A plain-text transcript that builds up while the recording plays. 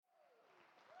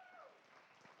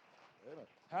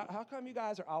How come you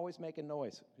guys are always making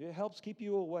noise? It helps keep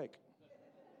you awake.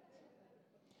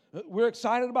 We're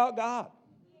excited about God.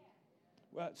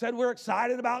 Said we're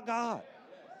excited about God.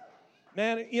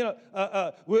 Man,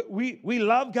 we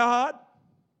love God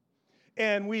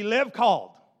and we live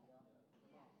called.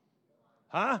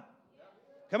 Huh?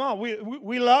 Come on,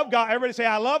 we love God. Everybody say,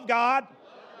 I love God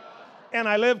and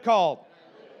I live called.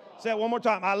 Say it one more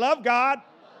time. I love God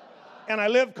and I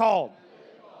live called.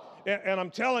 And I'm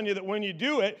telling you that when you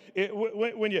do it,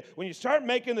 when you start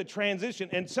making the transition,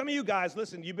 and some of you guys,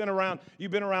 listen, you've been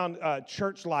around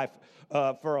church life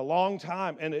for a long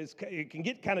time, and it can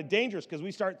get kind of dangerous because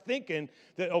we start thinking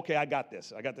that, okay, I got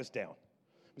this down.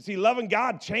 But see, loving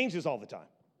God changes all the time.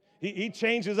 He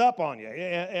changes up on you,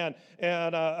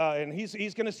 and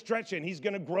he's going to stretch you, and he's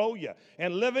going to grow you.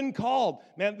 And living called,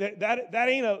 man, that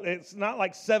ain't it's not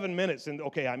like 7 minutes and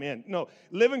okay, I'm in. No,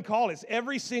 living called is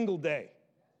every single day.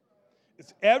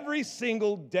 It's every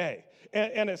single day.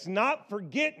 And it's not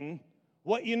forgetting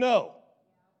what you know.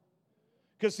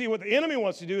 Because, see, what the enemy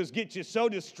wants to do is get you so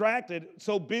distracted,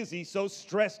 so busy, so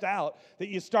stressed out that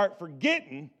you start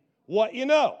forgetting what you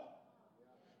know.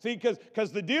 See,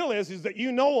 because the deal is that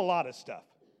you know a lot of stuff.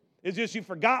 It's just you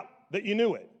forgot that you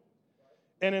knew it.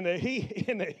 And in the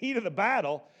heat of the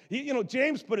battle,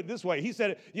 James put it this way. He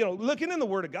said, looking in the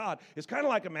Word of God is kind of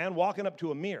like a man walking up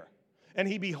to a mirror. And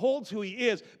he beholds who he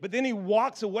is, but then he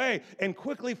walks away and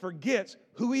quickly forgets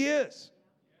who he is.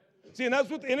 See, and that's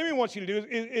what the enemy wants you to do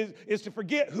is to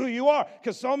forget who you are.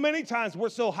 Because so many times we're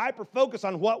so hyper-focused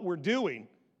on what we're doing.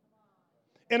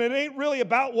 And it ain't really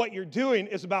about what you're doing,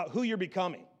 it's about who you're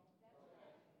becoming.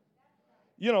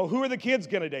 Who are the kids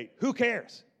going to date? Who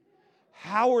cares?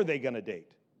 How are they going to date?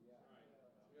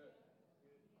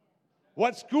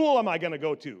 What school am I going to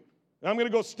go to? I'm going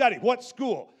to go study. What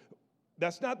school?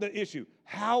 That's not the issue.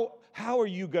 How are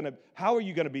you going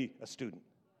to be a student?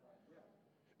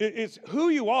 It's who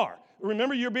you are.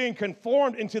 Remember, you're being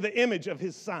conformed into the image of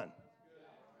his Son.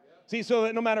 See, so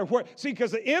that no matter where, because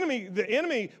the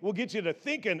enemy will get you to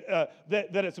thinking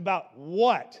that it's about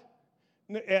what,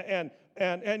 and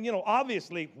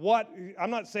obviously what. I'm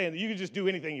not saying that you can just do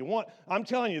anything you want. I'm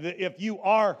telling you that if you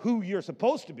are who you're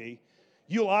supposed to be,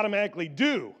 you'll automatically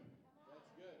do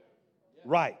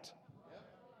right.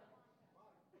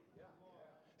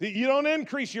 You don't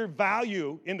increase your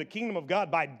value in the kingdom of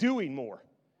God by doing more.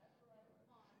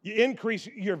 You increase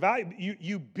your value.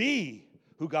 You be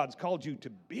who God's called you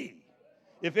to be.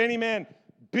 If any man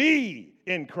be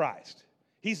in Christ,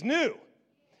 he's new.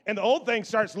 And the old thing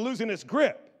starts losing its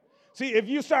grip. See, if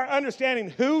you start understanding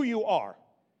who you are,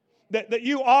 that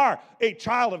you are a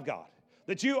child of God,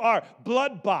 that you are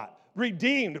blood-bought,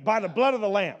 redeemed by the blood of the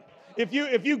Lamb. If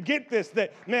you get this,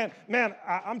 that man,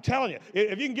 I'm telling you,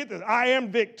 if you can get this, I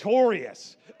am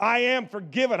victorious. I am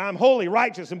forgiven. I'm holy,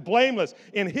 righteous, and blameless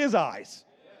in his eyes.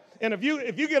 And if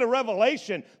you get a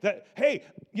revelation that, hey,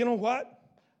 you know what?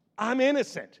 I'm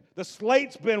innocent. The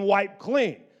slate's been wiped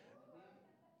clean.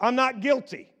 I'm not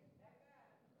guilty.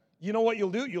 You know what you'll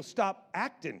do? You'll stop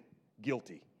acting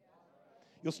guilty.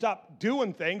 You'll stop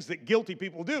doing things that guilty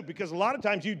people do, because a lot of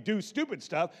times you do stupid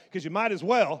stuff because you might as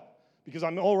well, because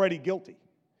I'm already guilty.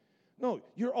 No,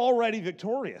 you're already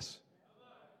victorious.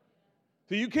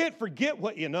 So you can't forget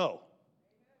what you know.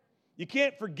 You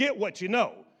can't forget what you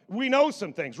know. We know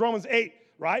some things. Romans 8,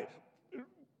 right?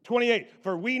 28.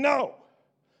 For we know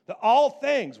that all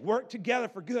things work together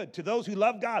for good to those who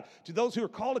love God, to those who are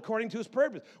called according to his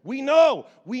purpose. We know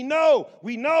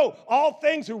all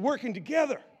things are working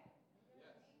together.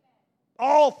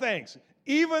 All things,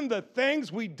 even the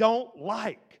things we don't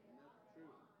like.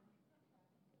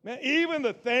 Man, even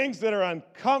the things that are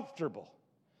uncomfortable,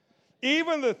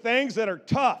 even the things that are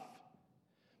tough,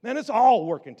 man, it's all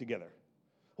working together.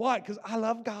 Why? Because I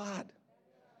love God,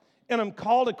 and I'm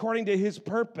called according to his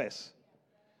purpose.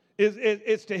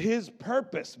 It's to his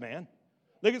purpose, man.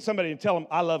 Look at somebody and tell them,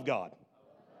 I love God,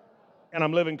 and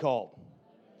I'm living called.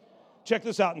 Check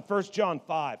this out in 1 John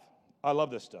 5. I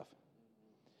love this stuff.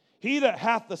 He that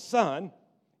hath the Son,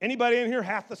 anybody in here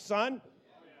hath the Son?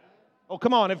 Oh,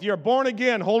 come on. If you're born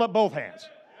again, hold up both hands.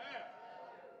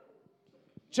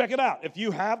 Check it out. If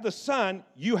you have the Son,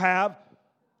 you have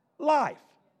life.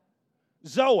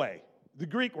 Zoe, the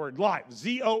Greek word, life.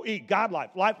 Z-O-E, God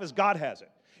life. Life as God has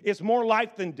it. It's more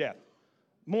life than death.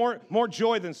 More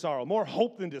joy than sorrow. More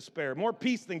hope than despair. More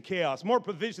peace than chaos. More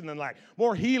provision than lack.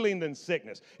 More healing than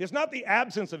sickness. It's not the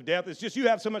absence of death. It's just you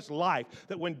have so much life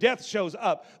that when death shows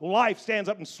up, life stands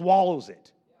up and swallows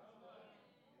it.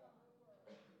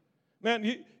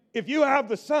 Man, if you have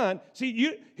the Son,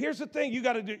 see, here's the thing you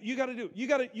got to do. You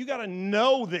got to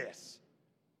know this.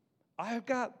 I've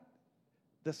got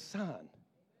the Son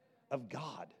of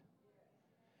God.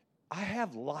 I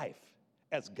have life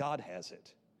as God has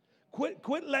it.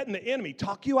 Quit letting the enemy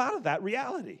talk you out of that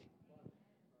reality.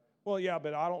 Well, yeah,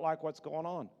 but I don't like what's going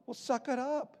on. Well, suck it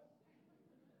up.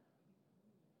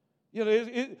 You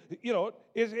know,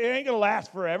 it ain't going to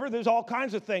last forever. There's all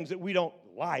kinds of things that we don't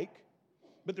like.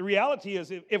 But the reality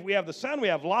is, if we have the Son, we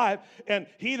have life. And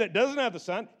he that doesn't have the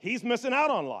Son, he's missing out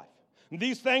on life. And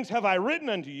these things have I written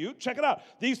unto you. Check it out.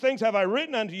 These things have I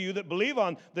written unto you that believe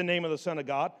on the name of the Son of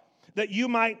God, that you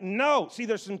might know. See,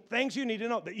 there's some things you need to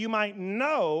know. That you might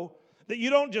know that you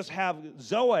don't just have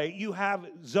Zoe, you have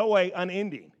Zoe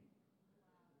unending.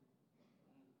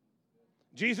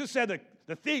 Jesus said that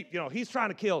the thief, he's trying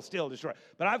to kill, steal, destroy.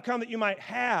 But I've come that you might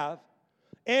have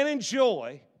and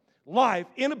enjoy life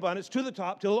in abundance to the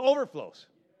top till it overflows.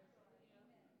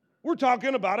 We're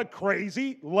talking about a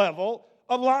crazy level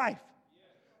of life.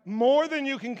 More than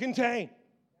you can contain.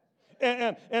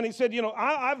 And he said,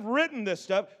 I've written this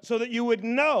stuff so that you would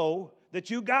know that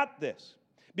you got this.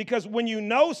 Because when you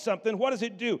know something, what does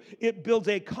it do? It builds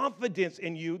a confidence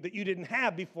in you that you didn't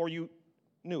have before you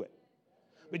knew it.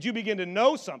 But you begin to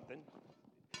know something.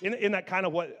 In that kind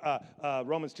of what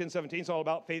Romans 10:17 is all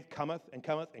about, faith cometh and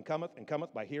cometh and cometh and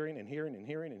cometh by hearing and hearing and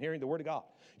hearing and hearing the Word of God.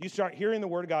 You start hearing the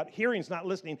Word of God. Hearing's not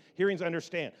listening. Hearing's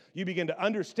understand. You begin to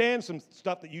understand some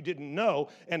stuff that you didn't know,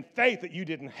 and faith that you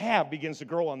didn't have begins to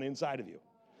grow on the inside of you.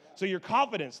 So your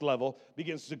confidence level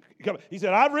begins to come. He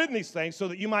said, I've written these things so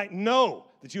that you might know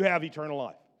that you have eternal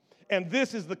life. And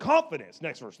this is the confidence,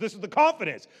 next verse, this is the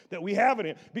confidence that we have in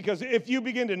Him. Because if you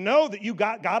begin to know that you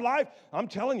got God life, I'm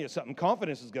telling you something,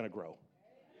 confidence is going to grow.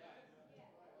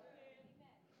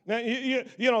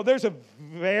 Now, there's a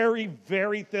very,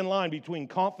 very thin line between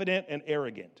confident and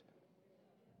arrogant.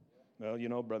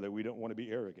 Well, brother, we don't want to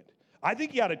be arrogant. I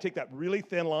think you ought to take that really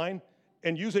thin line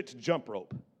and use it to jump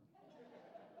rope.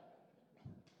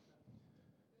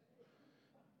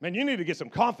 Man, you need to get some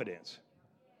confidence.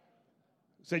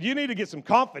 Said you need to get some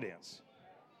confidence.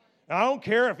 And I don't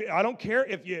care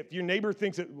if your neighbor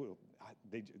thinks that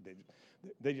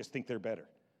they just think they're better.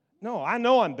 No, I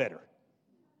know I'm better.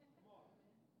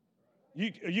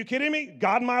 Are you kidding me?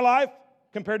 God in my life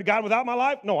compared to God without my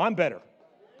life? No, I'm better.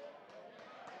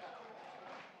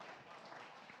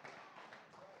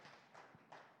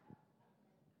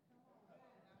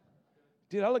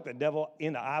 Dude, I look the devil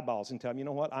in the eyeballs and tell him, you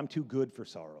know what? I'm too good for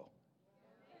sorrow.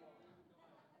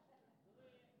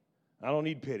 I don't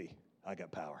need pity. I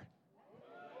got power.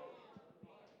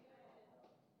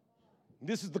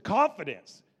 This is the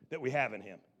confidence that we have in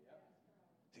Him.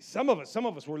 See, some of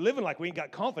us, we're living like we ain't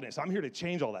got confidence. I'm here to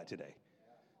change all that today.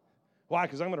 Why?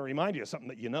 Because I'm going to remind you of something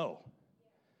that you know.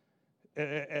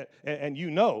 And you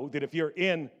know that if you're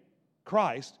in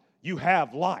Christ, you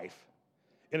have life.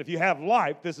 And if you have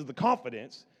life, this is the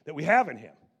confidence that we have in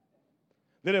Him.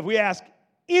 That if we ask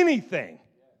anything,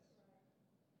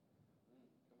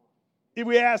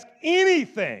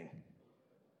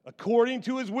 according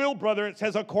to His will, brother, it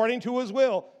says according to His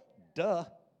will. Duh.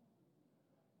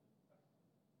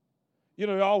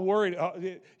 You're all worried.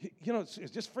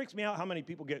 It just freaks me out how many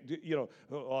people get,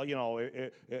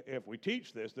 if we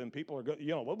teach this, then people are,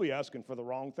 we'll be asking for the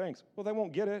wrong things. Well, they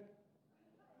won't get it.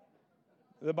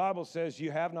 The Bible says you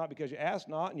have not because you ask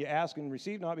not, and you ask and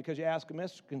receive not because you ask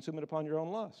amiss, consume it upon your own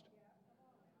lust.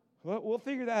 Well, we'll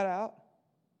figure that out.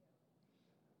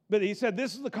 But he said,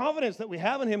 this is the confidence that we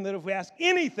have in Him, that if we ask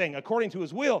anything according to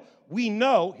His will, we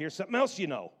know. Here's something else you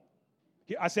know.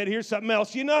 I said, here's something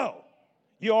else you know.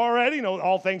 You already know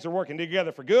all things are working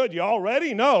together for good. You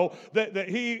already know that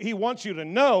he wants you to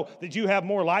know that you have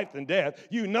more life than death.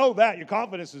 You know that. Your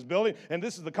confidence is building. And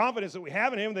this is the confidence that we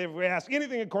have in Him, that if we ask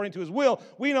anything according to His will,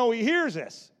 we know He hears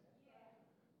us.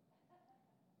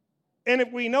 And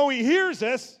if we know He hears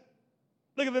us,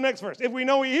 look at the next verse. If we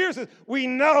know He hears us, we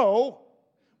know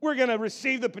we're going to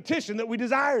receive the petition that we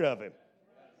desired of Him.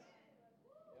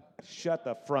 Shut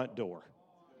the front door.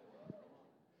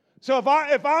 So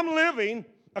if I'm living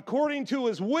according to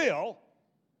His will,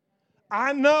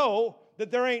 I know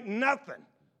that there ain't nothing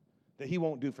that He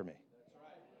won't do for me.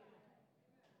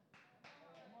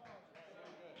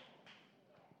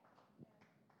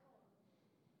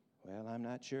 Well, I'm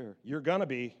not sure. You're going to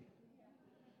be.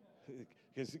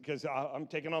 Because I'm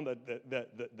taking on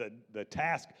the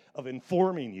task of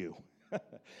informing you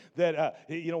that,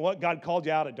 you know what, God called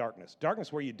you out of darkness.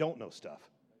 Darkness where you don't know stuff.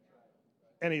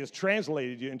 And He has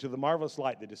translated you into the marvelous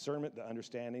light, the discernment, the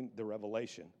understanding, the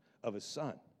revelation of His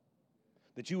Son.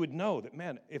 That you would know that,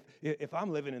 man, if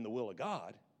I'm living in the will of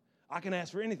God, I can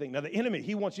ask for anything. Now, the enemy,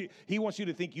 he wants you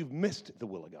to think you've missed the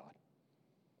will of God.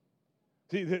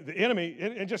 See, the enemy,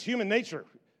 and just human nature,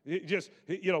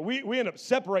 We end up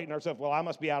separating ourselves. Well, I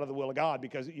must be out of the will of God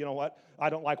because, you know what? I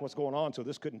don't like what's going on, so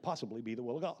this couldn't possibly be the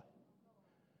will of God.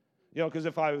 Because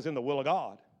if I was in the will of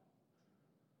God,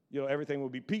 everything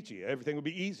would be peachy. Everything would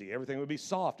be easy. Everything would be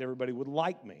soft. Everybody would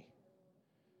like me.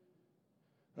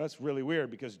 That's really weird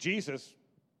because Jesus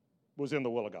was in the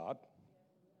will of God.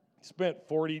 He spent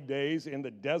 40 days in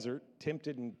the desert,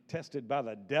 tempted and tested by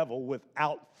the devil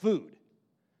without food.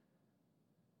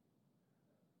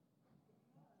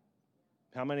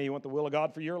 How many of you want the will of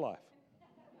God for your life?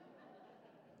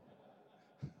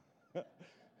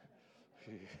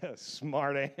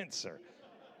 Smart answer.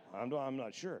 I'm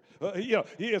not sure.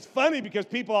 It's funny because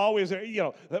people always,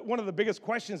 one of the biggest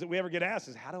questions that we ever get asked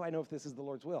is, how do I know if this is the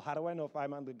Lord's will? How do I know if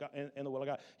I'm in the will of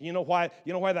God? You know why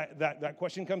that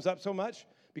question comes up so much?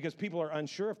 Because people are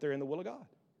unsure if they're in the will of God.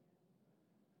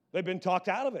 They've been talked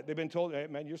out of it. They've been told, hey,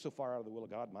 man, you're so far out of the will of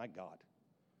God. My God.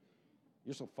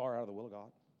 You're so far out of the will of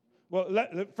God.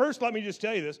 Well, first let me just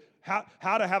tell you this,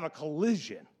 how to have a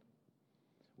collision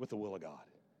with the will of God.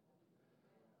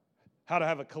 How to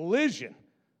have a collision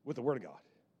with the Word of God.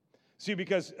 See,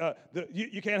 because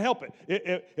you can't help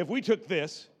it. If we took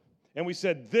this and we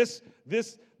said, this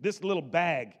little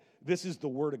bag, this is the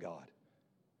Word of God.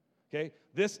 Okay?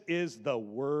 This is the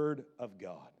Word of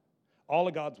God. All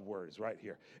of God's Word is right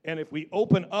here. And if we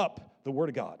open up the Word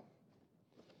of God,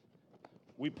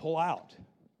 we pull out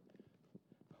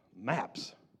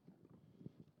maps.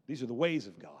 These are the ways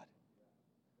of God.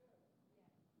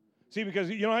 See, because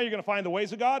you know how you're going to find the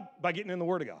ways of God? By getting in the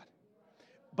Word of God.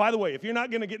 By the way, if you're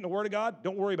not going to get in the Word of God,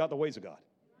 don't worry about the ways of God.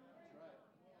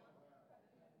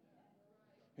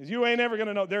 Because you ain't ever going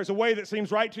to know. There's a way that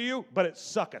seems right to you, but it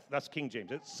sucketh. That's King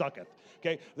James. It sucketh.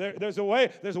 Okay? There's a way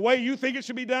you think it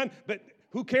should be done, but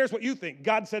who cares what you think?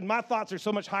 God said, my thoughts are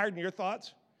so much higher than your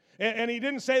thoughts. And he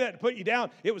didn't say that to put you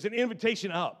down. It was an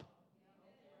invitation up.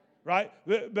 Right?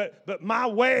 But my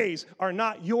ways are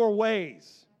not your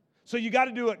ways. So you got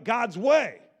to do it God's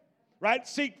way. Right?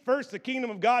 Seek first the kingdom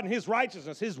of God and His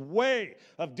righteousness, His way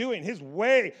of doing, His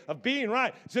way of being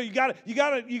right. So you got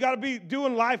to be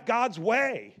doing life God's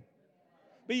way.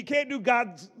 But you can't do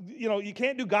you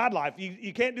can't do God life.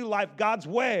 You can't do life God's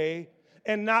way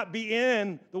and not be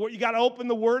in the Word. You got to open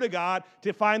the Word of God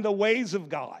to find the ways of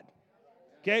God.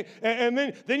 Okay, and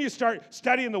then you start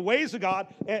studying the ways of God,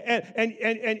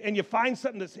 and you find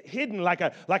something that's hidden, like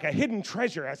a hidden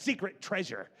treasure, a secret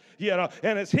treasure,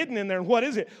 and it's hidden in there. And what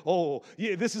is it? Oh,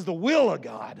 yeah, this is the will of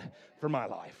God for my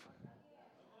life.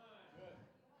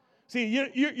 See,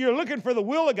 you're looking for the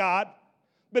will of God,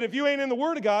 but if you ain't in the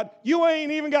Word of God, you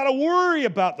ain't even got to worry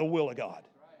about the will of God.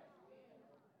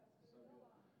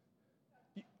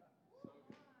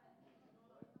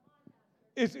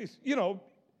 It's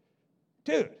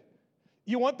dude,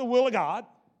 you want the will of God,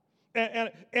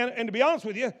 and to be honest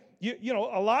with you,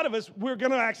 a lot of us, we're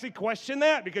going to actually question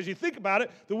that because you think about it,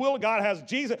 the will of God has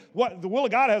Jesus. The will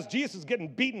of God has Jesus getting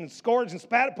beaten and scourged and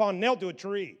spat upon, nailed to a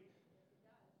tree.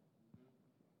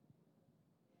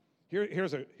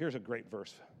 Here's a great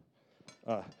verse.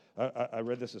 I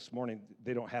read this morning.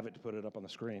 They don't have it to put it up on the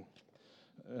screen,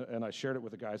 and I shared it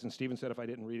with the guys. And Stephen said if I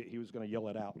didn't read it, he was going to yell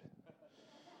it out.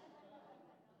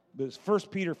 But it's 1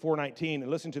 Peter 4:19,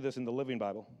 and listen to this in the Living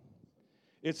Bible.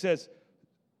 It says,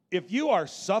 if you are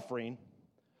suffering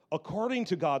according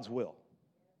to God's will.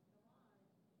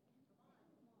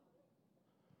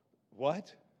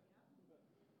 What?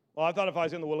 Well, I thought if I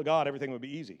was in the will of God, everything would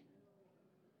be easy.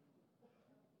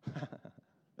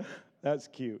 That's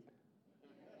cute.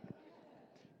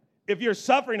 If you're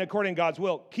suffering according to God's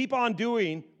will, keep on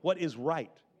doing what is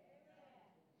right.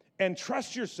 And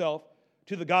trust yourself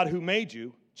to the God who made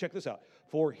you. Check this out.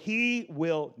 For He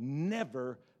will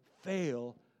never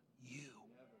fail you.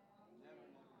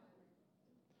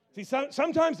 See,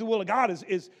 sometimes the will of God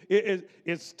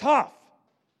is tough.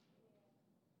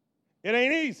 It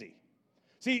ain't easy.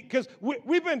 See, because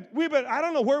we've been. I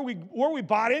don't know where we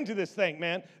bought into this thing,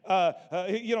 man.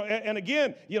 And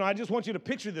again, I just want you to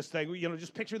picture this thing.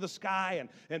 Just picture the sky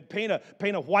and paint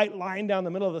a white line down the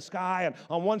middle of the sky, and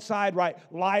on one side write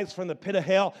lies from the pit of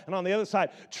hell, and on the other side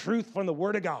truth from the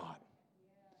Word of God.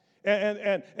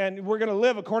 And we're going to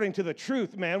live according to the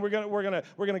truth, man. We're going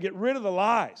to get rid of the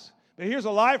lies. But here's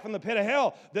a lie from the pit of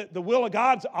hell that the will of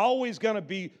God's always going to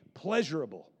be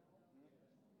pleasurable.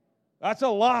 That's a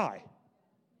lie.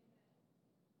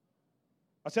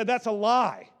 I said that's a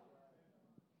lie.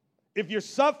 If you're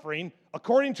suffering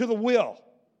according to the will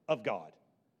of God.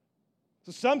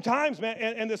 So sometimes, man,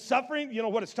 and the suffering,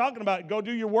 what it's talking about, go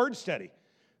do your word study.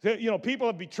 People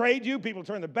have betrayed you. People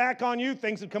turn their back on you.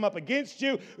 Things have come up against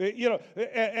you.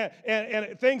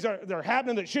 And things they're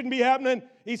happening that shouldn't be happening.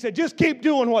 He said, just keep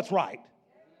doing what's right.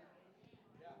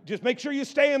 Just make sure you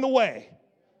stay in the way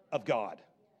of God.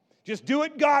 Just do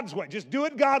it God's way. Just do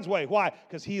it God's way. Why?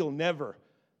 Because He'll never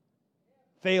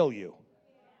fail you.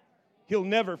 He'll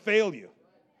never fail you.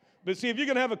 But see, if you're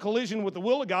going to have a collision with the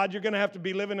will of God, you're going to have to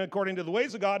be living according to the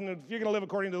ways of God. And if you're going to live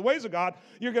according to the ways of God,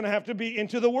 you're going to have to be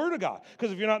into the Word of God.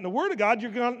 Because if you're not in the Word of God,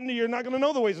 you're not going to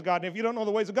know the ways of God. And if you don't know the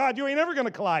ways of God, you ain't ever going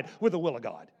to collide with the will of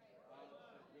God.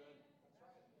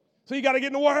 So you got to get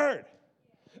in the Word.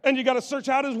 And you got to search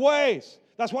out His ways.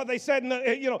 That's what they said,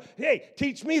 hey,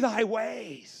 teach me thy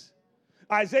ways.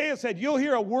 Isaiah said, you'll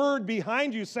hear a word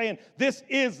behind you saying, this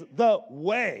is the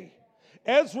way.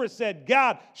 Ezra said,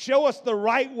 God, show us the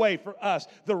right way for us,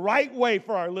 the right way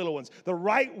for our little ones, the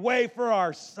right way for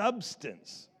our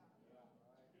substance.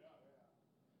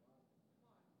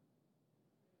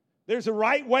 There's a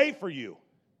right way for you.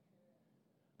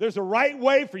 There's a right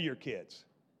way for your kids.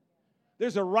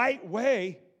 There's a right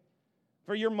way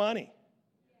for your money.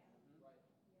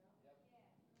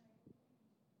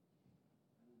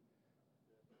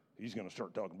 He's going to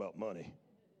start talking about money.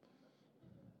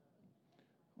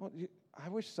 Well, I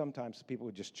wish sometimes people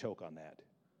would just choke on that.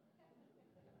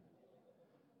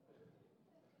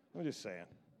 I'm just saying.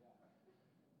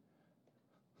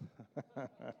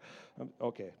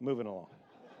 Okay, moving along.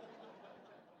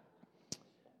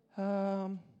 I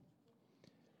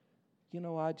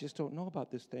just don't know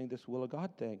about this thing, this will of God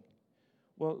thing.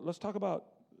 Well, let's talk about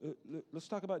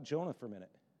Jonah for a minute.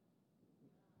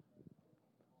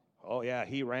 Oh, yeah,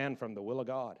 he ran from the will of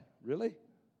God. Really?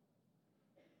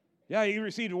 Yeah, he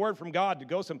received a word from God to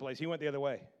go someplace. He went the other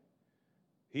way.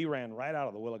 He ran right out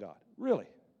of the will of God. Really?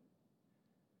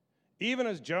 Even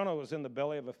as Jonah was in the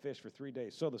belly of a fish for 3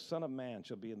 days, so the Son of Man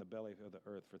shall be in the belly of the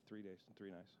earth for 3 days and 3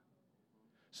 nights.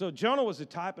 So Jonah was a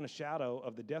type and a shadow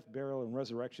of the death, burial, and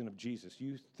resurrection of Jesus.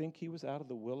 You think he was out of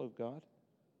the will of God?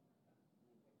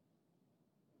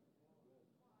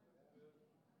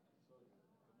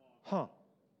 Huh.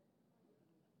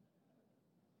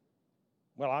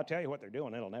 Well, I'll tell you what they're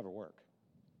doing. It'll never work.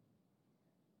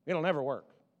 It'll never work.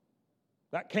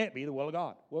 That can't be the will of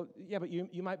God. Well, yeah, but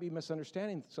you might be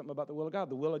misunderstanding something about the will of God.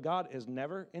 The will of God is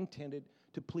never intended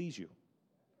to please you.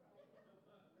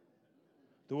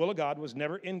 The will of God was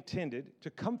never intended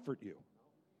to comfort you.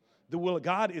 The will of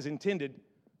God is intended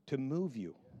to move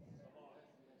you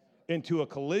into a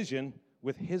collision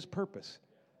with His purpose,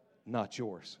 not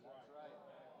yours.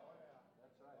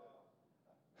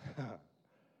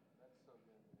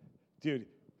 Dude,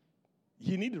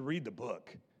 you need to read the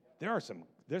book. There's some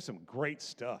great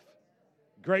stuff.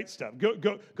 Great stuff.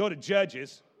 Go to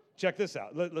Judges. Check this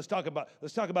out. Let's talk about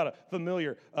a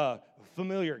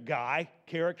familiar guy,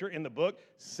 character in the book,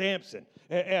 Samson.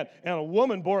 And a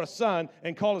woman bore a son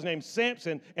and called his name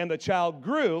Samson, and the child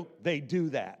grew. They do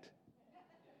that.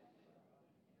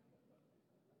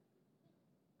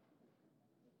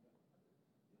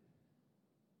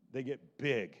 They get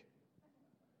big.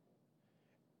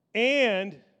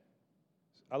 And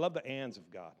I love the ands of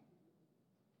God,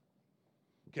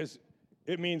 because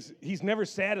it means He's never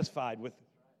satisfied with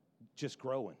just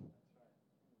growing.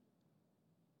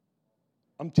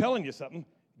 I'm telling you something.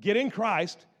 Get in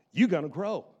Christ, you're going to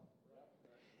grow.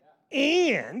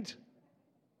 And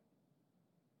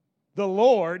the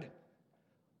Lord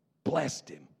blessed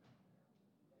him.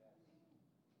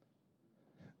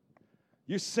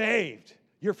 You're saved.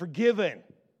 You're forgiven.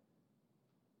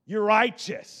 You're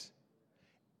righteous.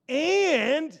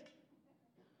 And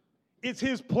it's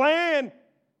His plan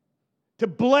to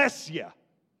bless you.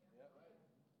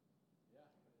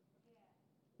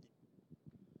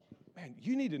 Man,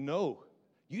 you need to know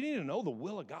the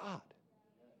will of God.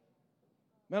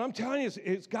 Man, I'm telling you,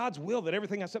 it's God's will that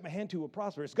everything I set my hand to will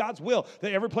prosper. It's God's will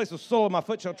that every place the sole of my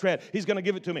foot shall tread, He's going to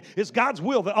give it to me. It's God's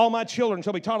will that all my children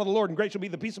shall be taught of the Lord, and great shall be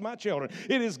the peace of my children.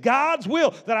 It is God's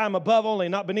will that I'm above only,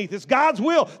 not beneath. It's God's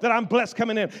will that I'm blessed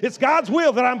coming in. It's God's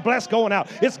will that I'm blessed going out.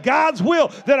 It's God's will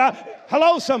that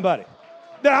hello, somebody,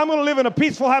 that I'm going to live in a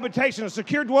peaceful habitation, a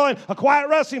secure dwelling, a quiet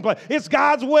resting place. It's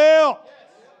God's will.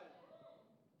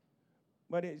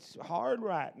 But it's hard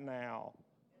right now.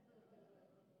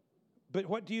 But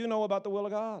what do you know about the will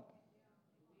of God?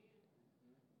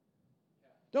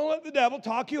 Don't let the devil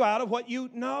talk you out of what you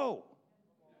know.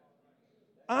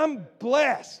 I'm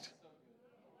blessed.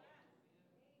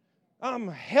 I'm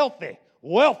healthy,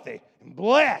 wealthy, and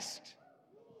blessed.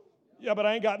 Yeah, but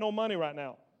I ain't got no money right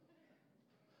now.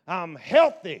 I'm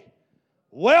healthy,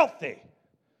 wealthy,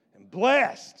 and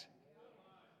blessed.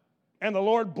 And the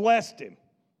Lord blessed him.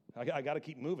 I got to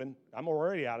keep moving. I'm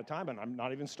already out of time, and I'm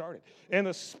not even started. And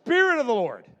the Spirit of the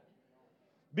Lord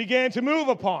began to move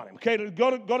upon him. Okay,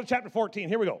 go to chapter 14.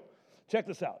 Here we go. Check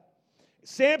this out.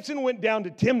 Samson went down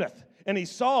to Timnath, and he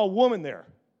saw a woman there.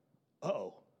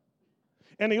 Uh-oh.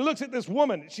 And he looks at this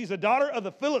woman. She's a daughter of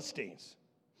the Philistines.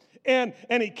 And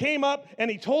he came up, and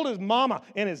he told his mama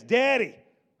and his daddy,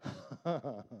 I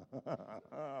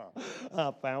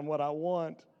found what I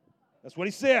want. That's what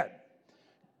he said.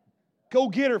 Go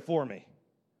get her for me.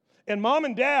 And mom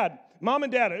and dad,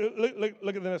 look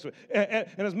at this one. And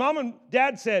his mom and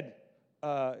dad said,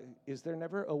 is there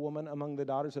never a woman among the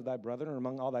daughters of thy brother or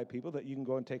among all thy people that you can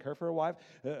go and take her for a wife?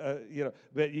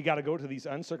 But you got to go to these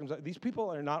uncircumcised. These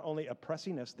people are not only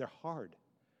oppressing us, they're hard.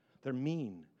 They're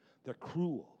mean. They're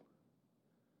cruel.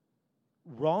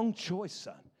 Wrong choice,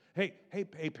 son. Hey,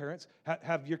 parents,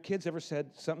 have your kids ever said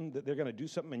something that they're going to do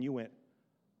something and you went,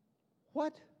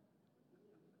 what?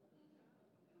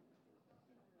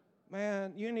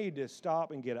 Man, you need to stop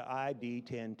and get an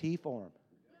ID-10T form.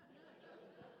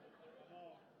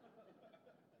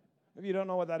 If you don't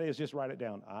know what that is, just write it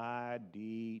down.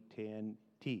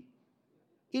 ID-10T.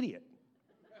 Idiot.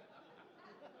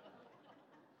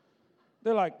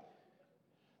 They're like,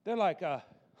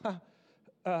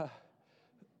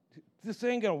 this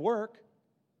ain't going to work.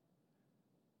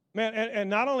 Man, and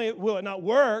not only will it not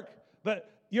work, but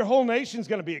your whole nation's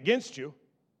going to be against you.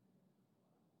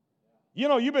 You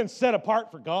know, you've been set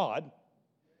apart for God.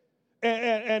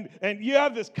 And you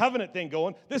have this covenant thing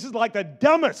going. This is like the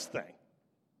dumbest thing.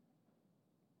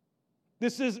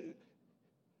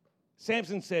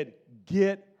 Samson said,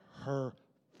 get her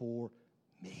for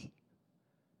me.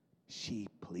 She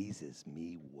pleases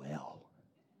me well.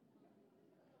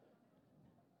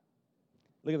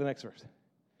 Look at the next verse.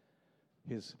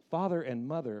 His father and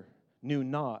mother knew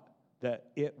not that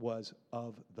it was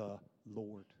of the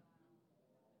Lord.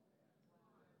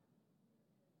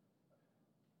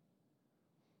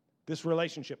 This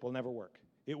relationship will never work.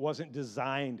 It wasn't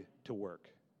designed to work.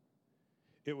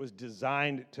 It was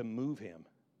designed to move him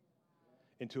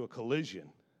into a collision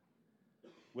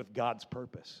with God's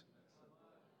purpose.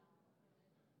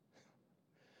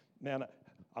 Man,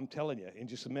 I'm telling you, in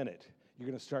just a minute, you're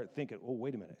going to start thinking, oh,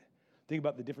 wait a minute. Think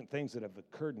about the different things that have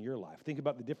occurred in your life. Think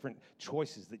about the different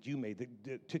choices that you made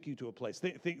that took you to a place.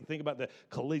 Think about the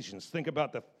collisions. Think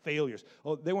about the failures.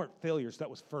 Oh, they weren't failures. That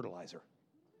was fertilizer.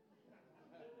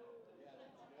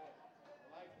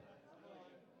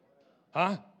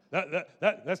 Huh?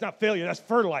 That's not failure. That's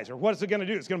fertilizer. What is it going to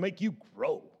do? It's going to make you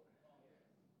grow.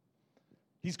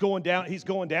 He's going down,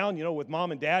 with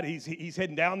mom and dad. He's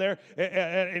heading down there,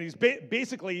 and he's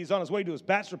basically he's on his way to his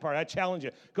bachelor party. I challenge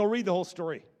you. Go read the whole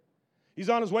story. He's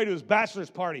on his way to his bachelor's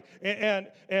party, and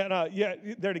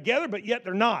they're together, but yet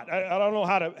they're not. I don't know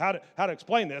how to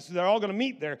explain this. They're all going to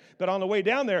meet there, but on the way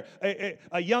down there,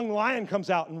 a young lion comes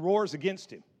out and roars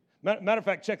against him. Matter of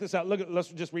fact, check this out. Let's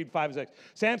just read 5 and 6.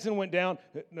 Samson went down,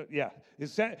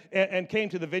 and came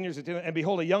to the vineyards, and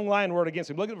behold, a young lion roared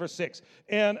against him. Look at verse 6.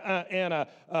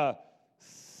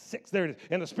 6, there it is.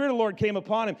 And the Spirit of the Lord came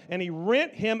upon him, and he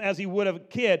rent him as he would have a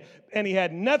kid, and he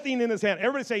had nothing in his hand.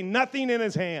 Everybody say, nothing in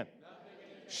his hand.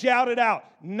 Shout it out.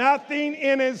 Nothing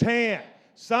in his hand.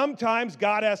 Sometimes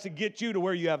God has to get you to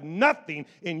where you have nothing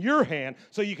in your hand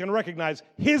so you can recognize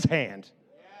his hand.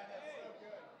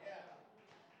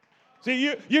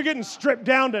 See, you're getting stripped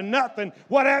down to nothing.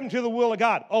 What happened to the will of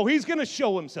God? Oh, he's going to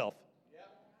show himself.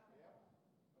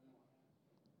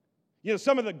 You know,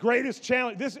 some of the greatest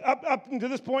challenge, up to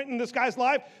this point in this guy's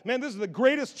life, man, this is the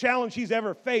greatest challenge he's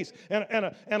ever faced.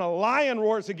 And a lion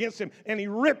roars against him, and he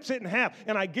rips it in half.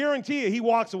 And I guarantee you, he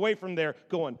walks away from there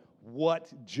going,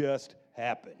 what just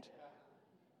happened?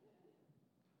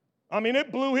 I mean,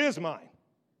 it blew his mind.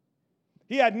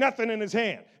 He had nothing in his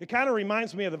hand. It kind of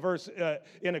reminds me of the verse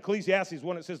in Ecclesiastes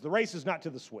when it says, the race is not to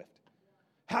the swift.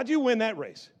 How'd you win that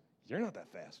race? You're not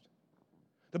that fast.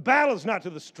 The battle is not to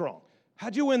the strong.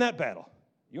 How'd you win that battle?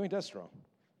 You ain't that strong.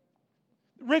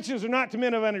 Riches are not to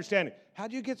men of understanding.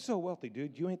 How'd you get so wealthy,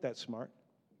 dude? You ain't that smart.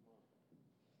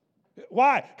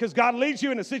 Why? Because God leads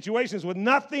you into situations with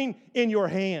nothing in your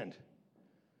hand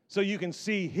so you can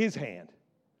see his hand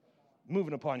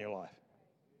moving upon your life.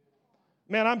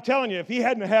 Man, I'm telling you, if he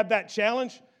hadn't had that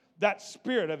challenge, that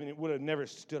spirit of him would have never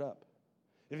stood up.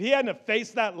 If he hadn't have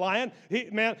faced that lion,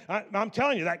 I'm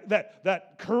telling you,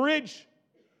 that courage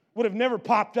would have never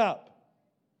popped up.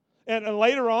 And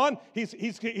later on,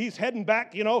 he's heading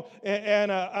back,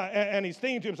 and he's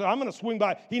thinking to himself, I'm going to swing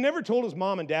by. He never told his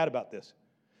mom and dad about this.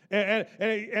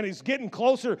 And he's getting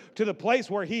closer to the place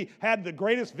where he had the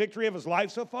greatest victory of his life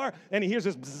so far. And he hears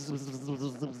this,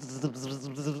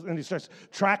 and he starts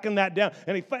tracking that down.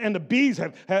 And the bees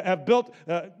have built,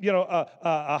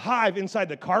 a hive inside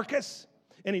the carcass.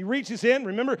 And he reaches in.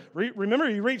 Remember,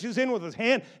 he reaches in with his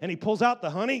hand and he pulls out the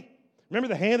honey. Remember,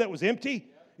 the hand that was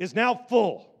empty is now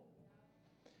full.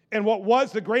 And what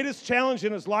was the greatest challenge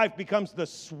in his life becomes the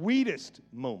sweetest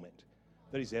moment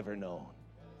that he's ever known.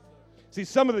 See,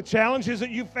 some of the challenges that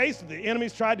you faced, the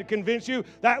enemies tried to convince you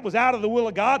that was out of the will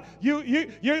of God.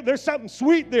 There's something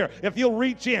sweet there if you'll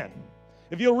reach in.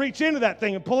 If you'll reach into that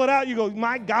thing and pull it out, you go,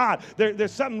 my God,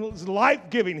 there's something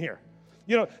life-giving here.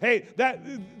 Hey,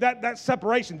 that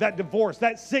separation, that divorce,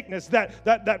 that sickness,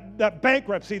 that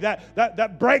bankruptcy,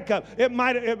 that breakup,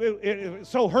 it's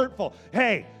so hurtful.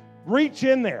 Hey, reach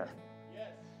in there. Yes.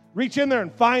 Reach in there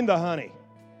and find the honey.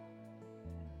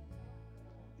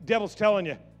 The devil's telling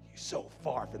you, you're so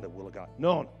far from the will of God.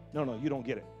 No, you don't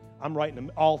get it. I'm writing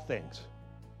them all things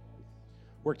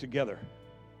work together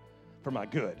for my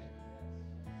good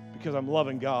because I'm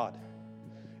loving God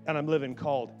and I'm living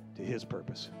called to His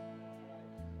purpose.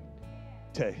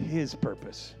 To His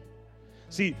purpose.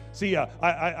 See, Hebrews.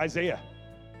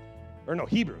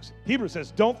 Hebrews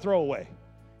says, don't throw away.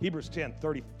 Hebrews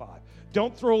 10:35.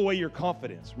 Don't throw away your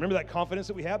confidence. Remember that confidence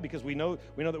that we have because we know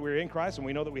that we're in Christ and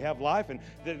we know that we have life and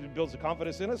that it builds a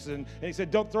confidence in us. And he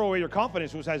said, don't throw away your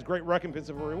confidence, which has great recompense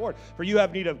of a reward. For you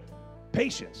have need of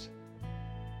patience.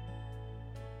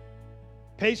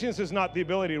 Patience is not the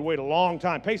ability to wait a long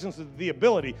time. Patience is the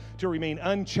ability to remain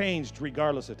unchanged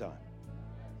regardless of time.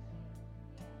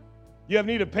 You have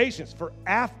need of patience, for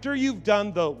after you've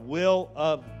done the will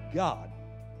of God,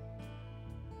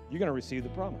 you're going to receive the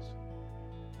promise.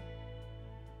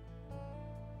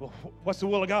 Well, what's the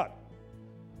will of God?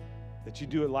 That you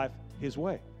do it life His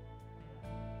way.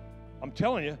 I'm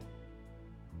telling you,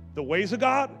 the ways of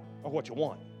God are what you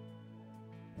want.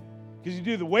 Because you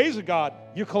do the ways of God,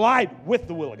 you collide with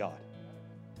the will of God.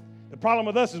 The problem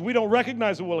with us is we don't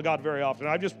recognize the will of God very often.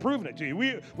 I've just proven it to you.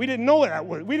 We didn't know that.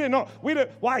 We didn't know.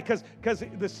 Why? Because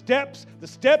the steps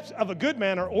of a good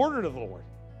man are ordered of the Lord.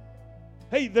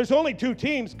 Hey, there's only two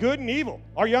teams, good and evil.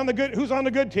 Are you on the good? Who's on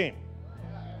the good team?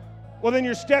 Well, then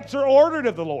your steps are ordered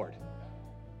of the Lord.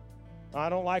 I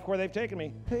don't like where they've taken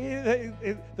me.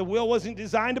 The will wasn't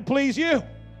designed to please you.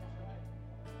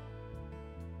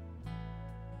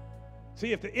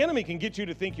 See, if the enemy can get you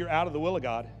to think you're out of the will of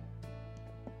God,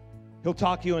 he'll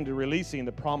talk you into releasing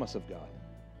the promise of God.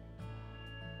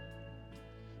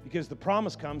 Because the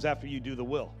promise comes after you do the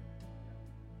will.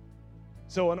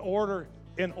 So in order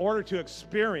to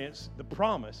experience the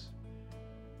promise,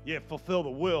 you fulfill the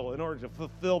will. In order to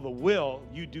fulfill the will,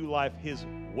 you do life His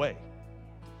way.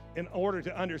 In order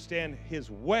to understand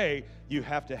His way, you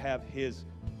have to have His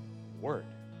word.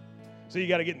 So you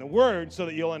got to get in the word so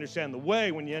that you'll understand the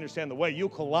way. When you understand the way, you'll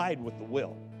collide with the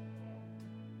will.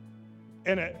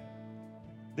 And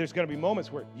there's going to be moments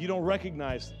where you don't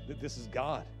recognize that this is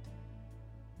God.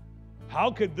 How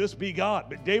could this be God?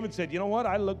 But David said, you know what?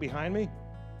 I look behind me,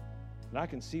 and I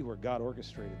can see where God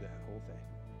orchestrated that whole thing.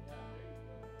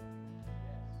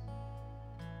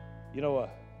 You know,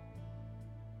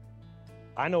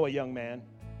 I know a young man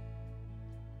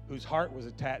whose heart was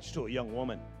attached to a young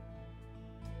woman.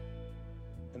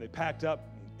 And they packed up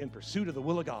in pursuit of the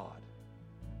will of God.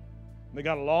 And they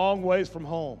got a long ways from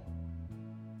home.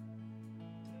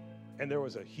 And there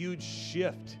was a huge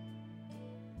shift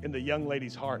in the young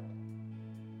lady's heart,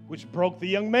 which broke the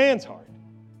young man's heart,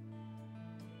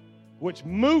 which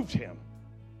moved him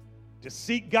to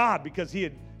seek God because he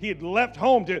had left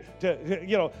home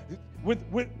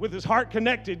with his heart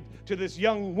connected to this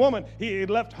young woman. He had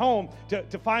left home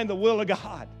to find the will of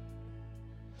God.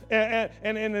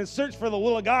 And in his search for the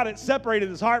will of God, it separated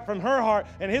his heart from her heart,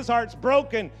 and his heart's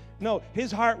broken. No,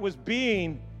 his heart was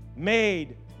being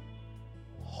made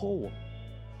whole.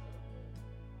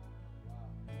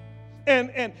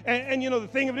 And you know, the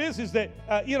thing of it is that,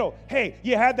 hey,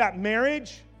 you had that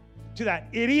marriage to that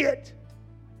idiot,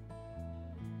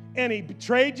 and he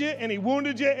betrayed you, and he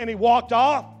wounded you, and he walked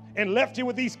off and left you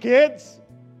with these kids,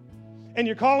 and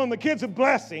you're calling the kids a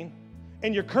blessing,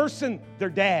 and you're cursing their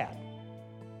dad.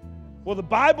 Well, the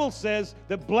Bible says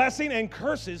that blessing and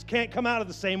curses can't come out of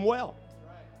the same well.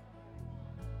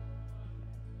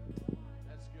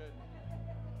 That's good.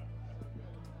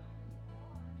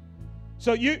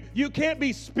 So you can't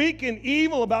be speaking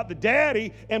evil about the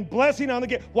daddy and blessing on the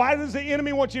kid. Why does the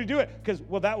enemy want you to do it? Because,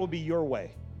 well, that will be your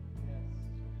way.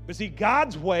 But see,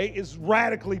 God's way is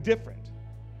radically different.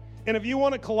 And if you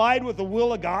want to collide with the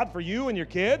will of God for you and your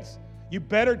kids, you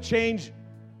better change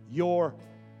your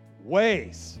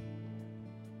ways.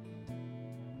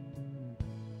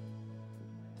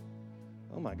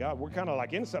 my God, we're kind of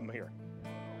like in something here.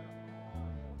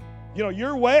 You know,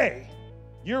 your way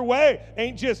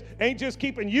ain't just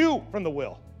keeping you from the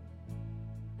will.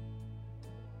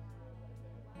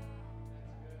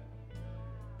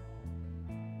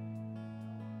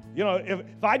 You know,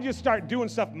 if I just start doing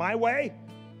stuff my way,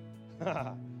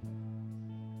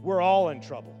 we're all in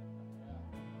trouble.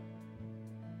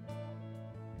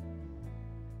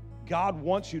 God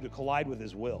wants you to collide with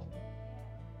His will.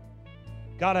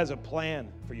 God has a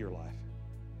plan for your life.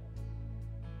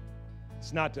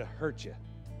 It's not to hurt you.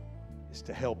 It's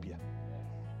to help you.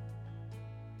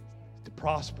 It's to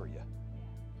prosper you.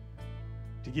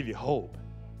 To give you hope.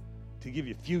 To give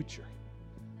you future.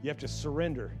 You have to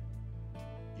surrender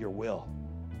your will,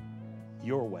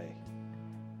 your way,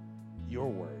 your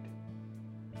word.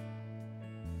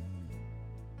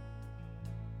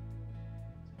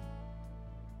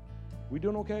 We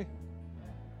doing okay?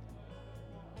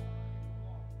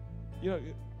 You know,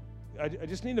 I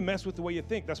just need to mess with the way you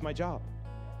think. That's my job.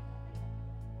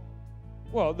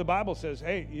 Well, the Bible says,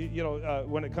 hey,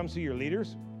 when it comes to your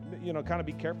leaders, kind of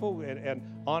be careful and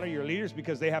honor your leaders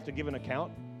because they have to give an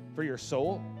account for your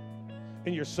soul.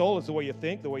 And your soul is the way you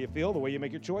think, the way you feel, the way you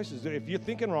make your choices. If you're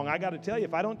thinking wrong, I got to tell you,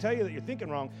 if I don't tell you that you're thinking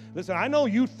wrong, listen, I know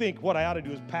you think what I ought to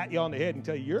do is pat you on the head and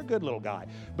tell you you're a good little guy.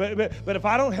 But if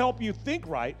I don't help you think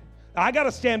right, I got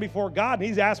to stand before God, and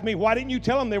He's asked me, why didn't you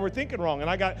tell them they were thinking wrong?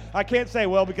 And I can't say,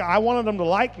 well, because I wanted them to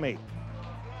like me.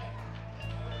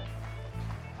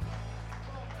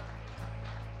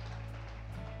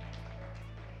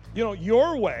 You know,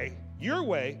 your way,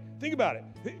 think about it.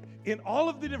 In all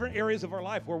of the different areas of our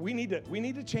life where we need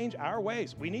to change our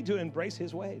ways. We need to embrace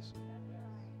His ways.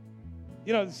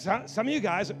 You know, some of you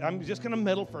guys, I'm just going to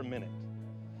meddle for a minute.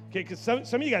 Okay, because some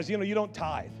of you guys, you don't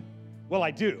tithe. Well,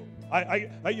 I do.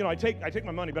 I take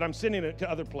my money, but I'm sending it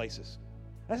to other places.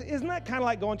 Isn't that kind of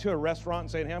like going to a restaurant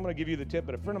and saying, hey, I'm going to give you the tip,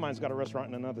 but a friend of mine's got a restaurant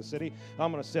in another city.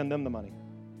 I'm going to send them the money.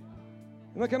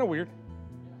 Isn't that kind of weird?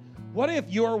 What if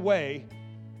your way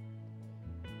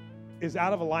is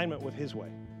out of alignment with His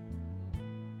way?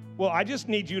 Well, I just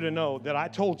need you to know that I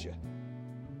told you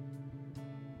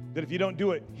that if you don't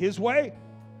do it His way,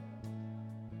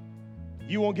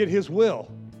 you won't get His will.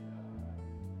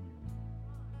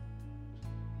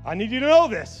 I need you to know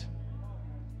this.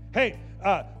 Hey,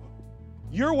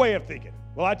 your way of thinking.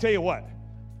 Well, I tell you what,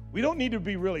 we don't need to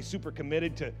be really super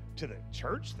committed to the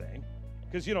church thing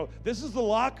because, this is the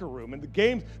locker room and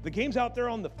the game's out there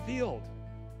on the field.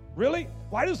 Really?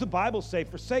 Why does the Bible say,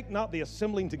 forsake not the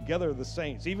assembling together of the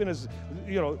saints, even as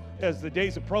the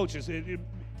days approach?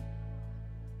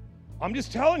 I'm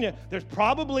just telling you, there's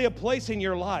probably a place in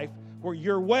your life where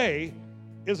your way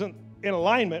isn't in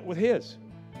alignment with His.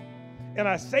 And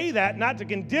I say that not to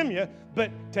condemn you,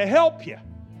 but to help you.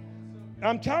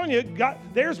 I'm telling you, God,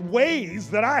 there's ways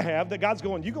that I have that God's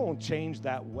going, you're going to change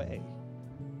that way.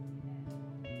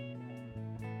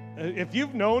 If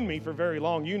you've known me for very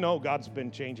long, you know God's been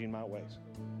changing my ways.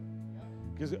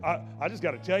 Because I just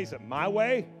got to tell you something. My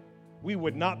way, we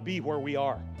would not be where we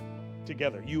are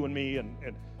together, you and me.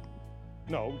 And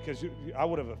no, because I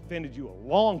would have offended you a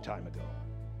long time ago.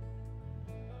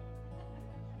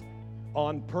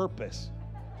 On purpose.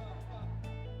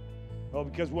 Well,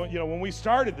 because when we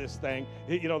started this thing,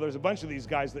 there's a bunch of these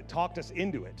guys that talked us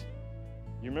into it.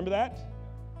 You remember that?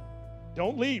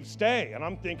 Don't leave, stay. And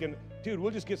I'm thinking, dude,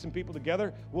 we'll just get some people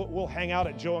together. We'll hang out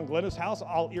at Joe and Glenda's house.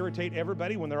 I'll irritate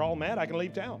everybody. When they're all mad, I can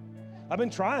leave town. I've been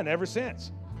trying ever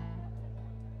since.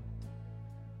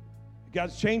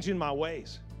 God's changing my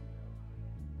ways.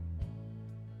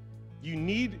 You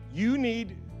need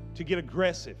to get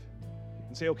aggressive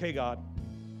and say, okay, God,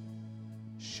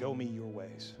 show me your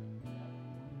ways.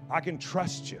 I can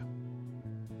trust you.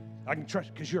 I can trust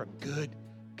you because you're a good,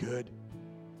 good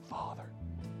Father.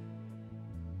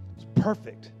 It's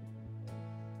perfect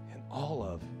in all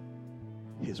of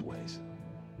His ways.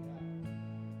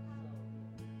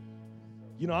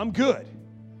 I'm good,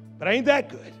 but I ain't that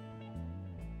good.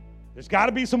 There's got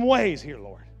to be some ways here,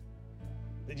 Lord,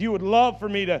 that you would love for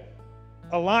me to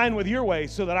align with your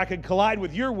ways so that I could collide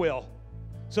with your will,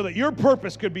 so that your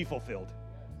purpose could be fulfilled.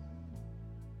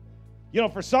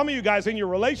 For some of you guys in your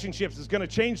relationships, it's going to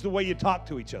change the way you talk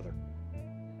to each other.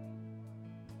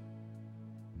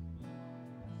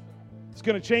 It's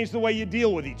going to change the way you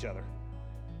deal with each other.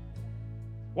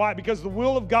 Why? Because the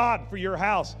will of God for your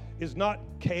house is not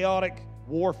chaotic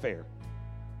warfare.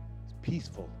 It's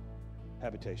peaceful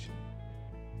habitation.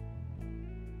 I'm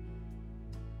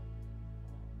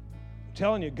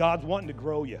telling you, God's wanting to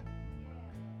grow you.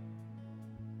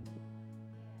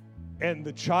 And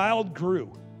the child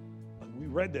grew. We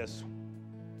read this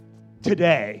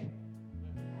today.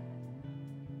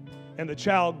 And the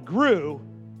child grew,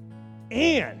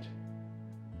 and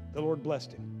the Lord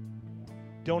blessed him.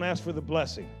 Don't ask for the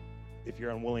blessing if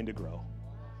you're unwilling to grow.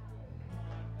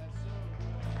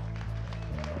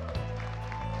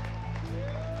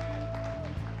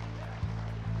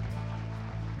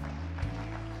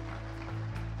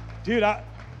 Dude,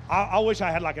 I wish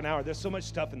I had like an hour. There's so much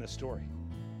stuff in this story.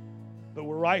 But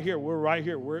we're right here. We're right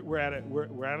here. We're at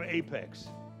an apex.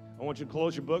 I want you to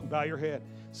close your book and bow your head.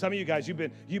 Some of you guys, you've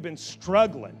been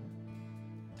struggling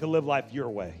to live life your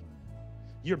way.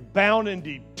 You're bound and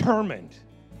determined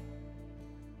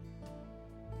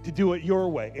to do it your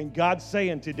way. And God's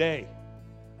saying today,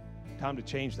 time to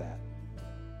change that.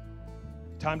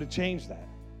 Time to change that.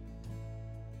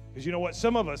 Because you know what?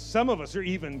 Some of us are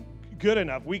even good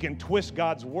enough, we can twist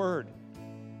God's word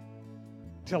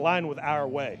to align with our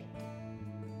way.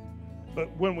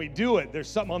 But when we do it, there's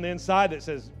something on the inside that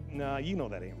says, nah, you know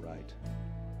that ain't right.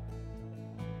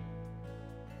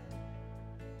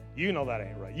 You know that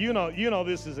ain't right. You know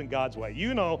this isn't God's way.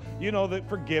 You know that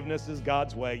forgiveness is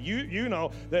God's way. You know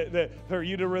that for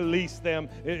you to release them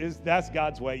that's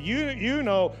God's way. You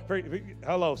know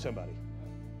hello somebody.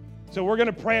 So we're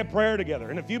going to pray a prayer together.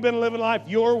 And if you've been living life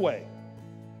your way,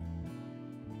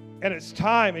 and it's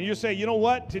time, and you say, you know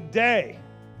what? Today,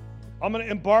 I'm going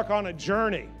to embark on a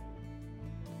journey.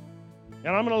 And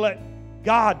I'm going to let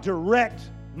God direct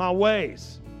my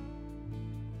ways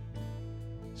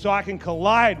so I can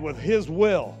collide with His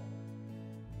will.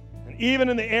 And even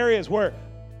in the areas where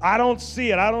I don't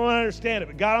see it, I don't understand it,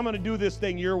 but God, I'm going to do this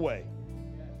thing your way.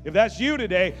 If that's you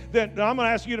today, then I'm going to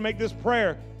ask you to make this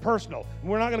prayer personal.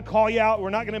 We're not going to call you out.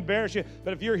 We're not going to embarrass you.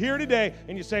 But if you're here today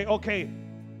and you say, okay,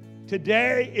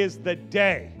 today is the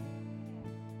day.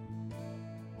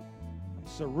 I'm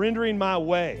surrendering my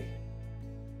way,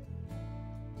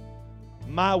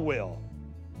 my will.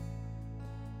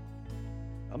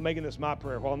 I'm making this my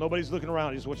prayer. While nobody's looking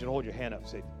around, I just want you to hold your hand up and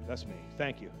say, that's me.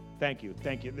 Thank you. Thank you.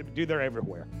 Thank you. Dude, they're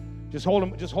everywhere. Just hold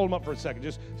them up for a second.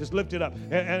 Just lift it up.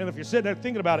 And if you're sitting there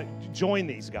thinking about it, join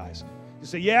these guys. You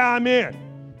say, yeah, I'm in.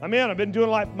 I've been doing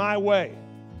life my way.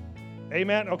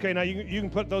 Amen. Okay, now you can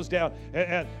put those down.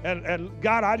 And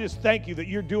God, I just thank you that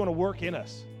you're doing a work in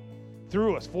us,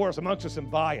 through us, for us, amongst us,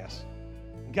 and by us.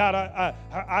 God,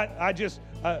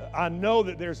 I know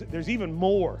that there's even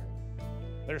more.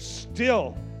 There's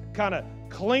still kind of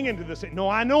clinging to this. No,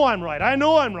 I know I'm right. I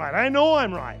know I'm right. I know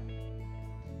I'm right.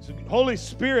 So, Holy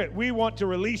Spirit, we want to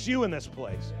release you in this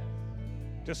place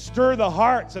to stir the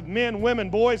hearts of men, women,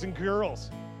 boys, and girls.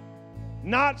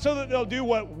 Not so that they'll do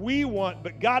what we want,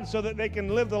 but God, so that they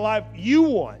can live the life you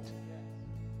want.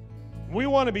 We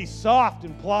want to be soft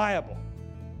and pliable.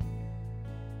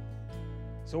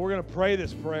 So we're going to pray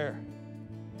this prayer.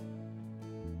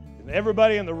 And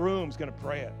everybody in the room is going to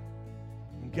pray it.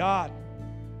 And God,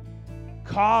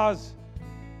 cause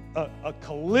a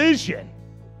collision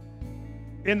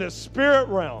in the spirit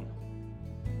realm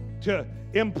to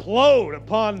implode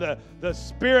upon the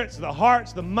spirits, the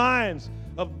hearts, the minds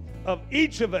of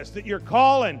each of us that you're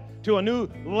calling to a new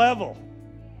level.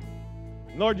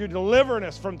 Lord, you're delivering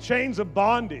us from chains of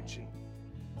bondage.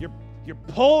 You're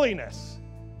pulling us.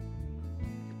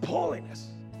 You're pulling us.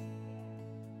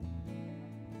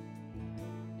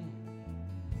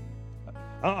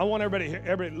 I want everybody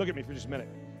look at me for just a minute,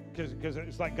 because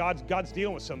it's like God's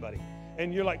dealing with somebody.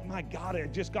 And you're like, my God,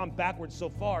 I've just gone backwards so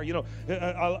far.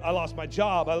 I lost my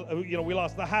job. We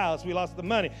lost the house. We lost the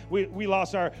money. We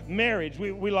lost our marriage.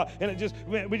 We lost, and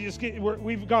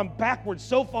we've gone backwards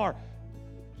so far.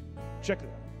 Check it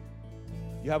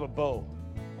out. You have a bow,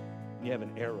 and you have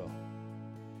an arrow.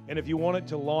 And if you want it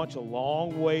to launch a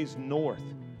long ways north,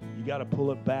 you got to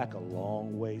pull it back a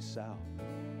long ways south.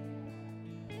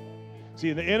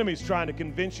 See, the enemy's trying to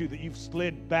convince you that you've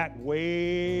slid back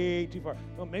way too far.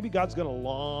 Well, maybe God's going to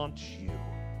launch you.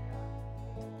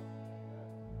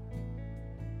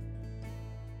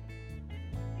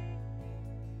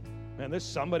 Man, there's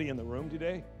somebody in the room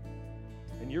today,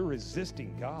 and you're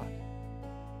resisting God.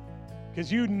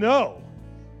 Because you know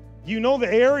the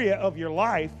area of your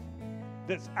life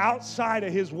that's outside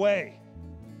of His way.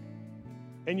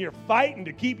 And you're fighting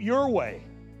to keep your way.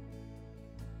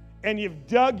 And you've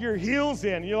dug your heels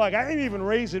in. You're like, I ain't even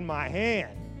raising my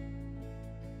hand.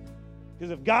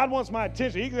 Because if God wants my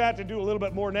attention, He's going to have to do a little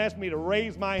bit more than ask me to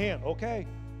raise my hand. Okay.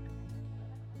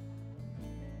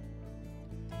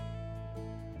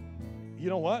 You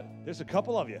know what? There's a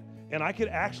couple of you, and I could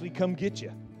actually come get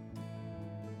you.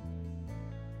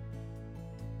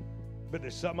 But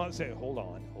there's something else saying, hold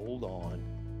on.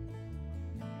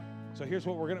 So here's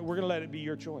what we're gonna let it be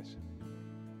your choice.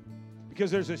 Because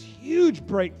there's this huge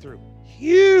breakthrough,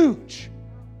 huge,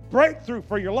 breakthrough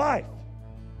for your life.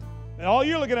 And all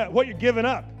you're looking at, what you're giving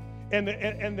up. And the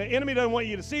enemy doesn't want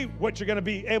you to see what you're going to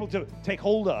be able to take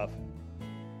hold of.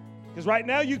 Because right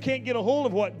now you can't get a hold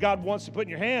of what God wants to put in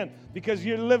your hand because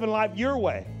you're living life your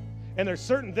way. And there's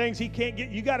certain things he can't get.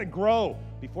 You got to grow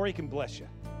before he can bless you.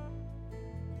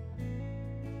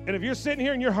 And if you're sitting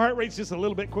here and your heart rate's just a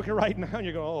little bit quicker right now, and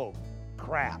you're going, oh,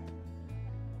 crap.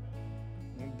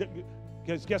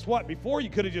 Because guess what? Before you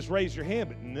could have just raised your hand,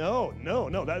 but no,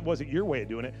 that wasn't your way of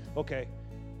doing it. Okay,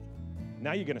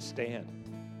 now you're going to stand.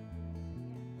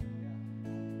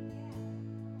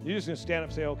 You're just going to stand up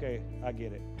and say, okay, I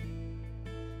get it.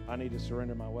 I need to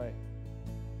surrender my way.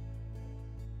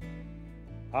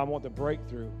 I want the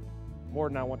breakthrough more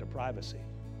than I want the privacy.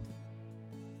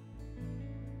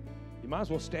 You might as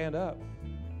well stand up.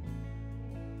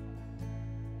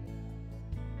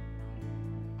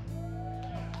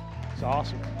 It's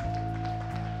awesome.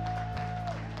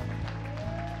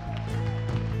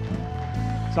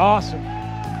 It's awesome.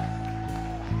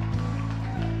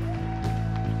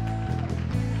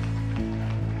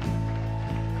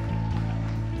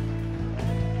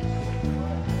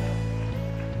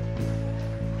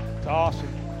 It's awesome.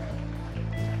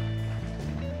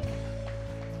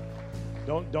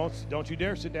 Don't you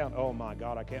dare sit down. Oh my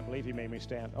God, I can't believe he made me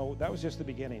stand. Oh, that was just the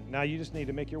beginning. Now you just need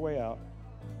to make your way out.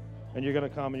 And you're going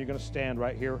to come and you're going to stand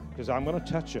right here because I'm going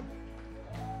to touch you.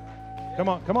 Come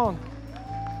on. Come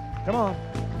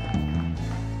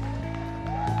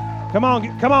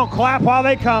on, clap while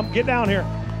they come. Get down here.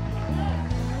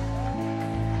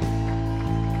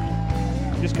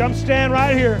 Just come stand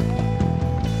right here.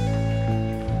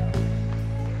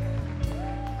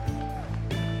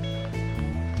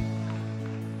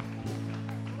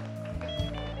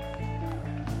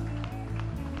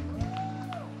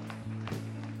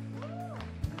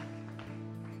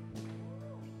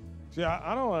 See,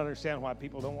 I don't understand why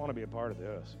people don't want to be a part of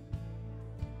this.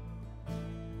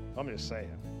 I'm just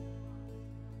saying.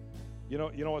 You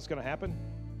know what's going to happen?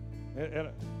 And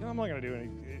I'm not going to do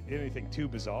anything too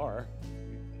bizarre.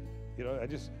 I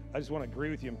just want to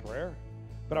agree with you in prayer.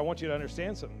 But I want you to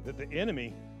understand something, that the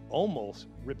enemy almost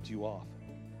ripped you off.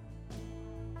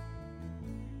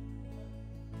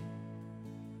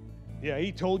 Yeah,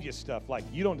 he told you stuff like,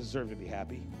 you don't deserve to be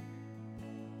happy.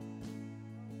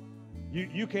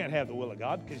 You can't have the will of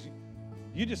God because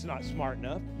you're just not smart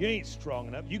enough. You ain't strong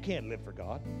enough. You can't live for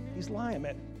God. He's lying,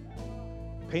 man.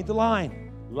 Paint the line.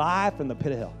 Lie from the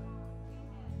pit of hell.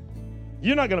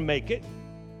 You're not going to make it.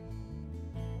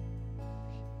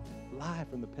 Lie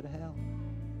from the pit of hell.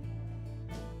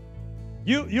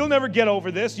 You'll never get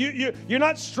over this. You're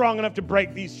not strong enough to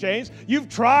break these chains. You've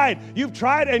tried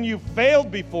and you've failed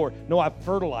before. No, I've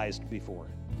fertilized before.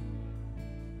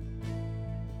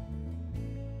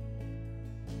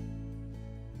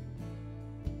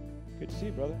 Good to see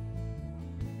you, brother.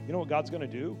 You know what God's going to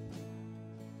do?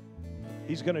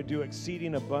 He's going to do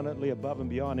exceeding abundantly above and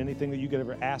beyond anything that you could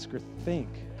ever ask or think.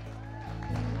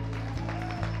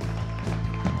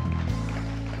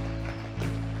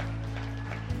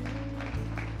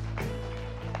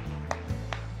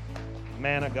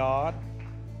 Man of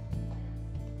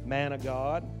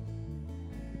God,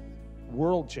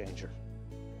 world changer.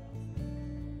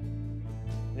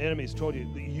 The enemy's told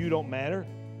you that you don't matter.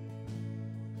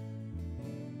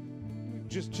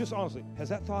 Just honestly, has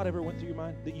that thought ever went through your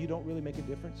mind that you don't really make a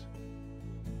difference?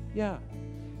 Yeah.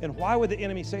 And why would the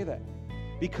enemy say that?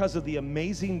 Because of the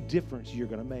amazing difference you're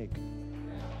going to make.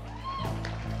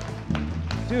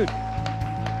 Dude,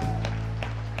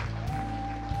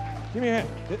 give me a hand.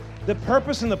 The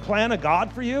purpose and the plan of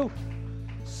God for you,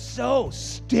 so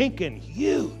stinking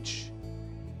huge.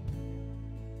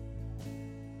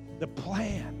 The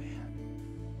plan, man.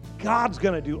 God's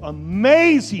going to do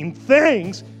amazing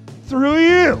things through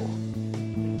you.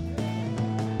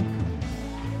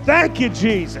 Thank you,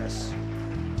 Jesus.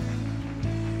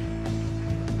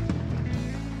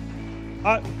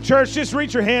 Church, just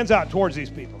reach your hands out towards these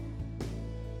people.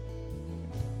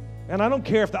 And I don't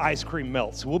care if the ice cream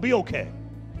melts. We'll be okay.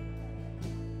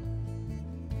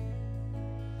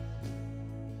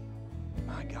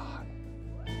 My God.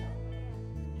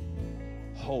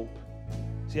 Hope.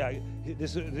 See,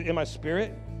 this is in my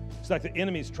spirit. It's like the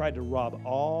enemy's tried to rob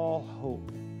all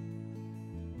hope.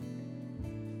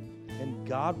 And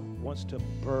God wants to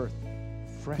birth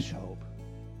fresh hope.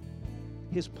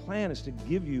 His plan is to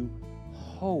give you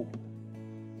hope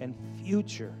and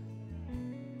future.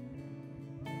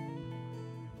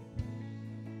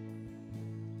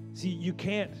 See, you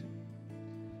can't.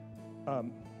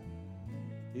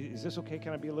 Is this okay?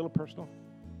 Can I be a little personal?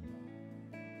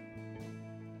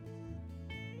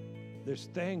 There's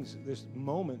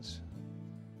moments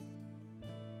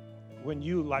when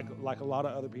you, like a lot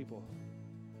of other people,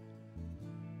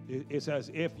 it's as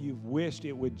if you've wished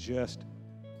it would just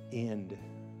end.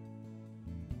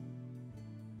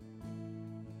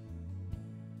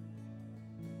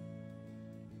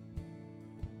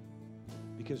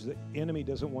 Because the enemy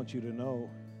doesn't want you to know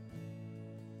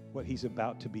what he's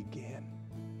about to begin.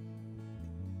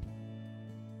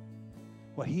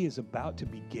 What he is about to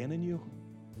begin in you.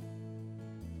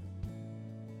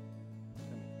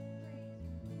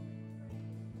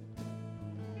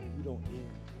 You don't hear.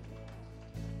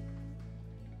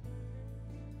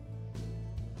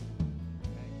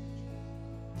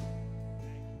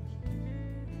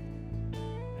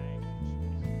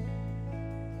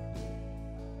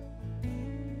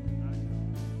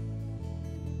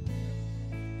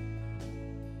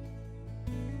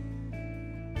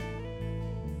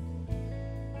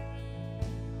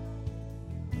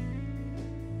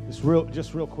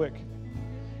 Just real quick,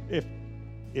 if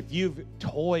you've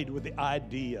toyed with the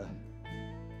idea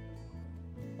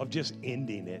of just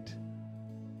ending it,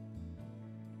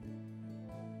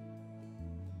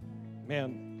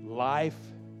 man, life,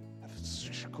 I've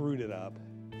screwed it up,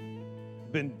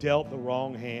 been dealt the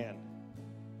wrong hand.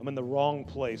 I'm in the wrong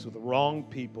place with the wrong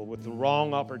people, with the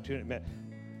wrong opportunity. Man,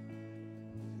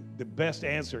 the best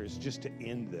answer is just to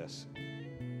end this.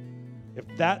 If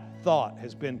that thought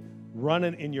has been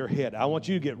running in your head, I want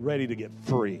you to get ready to get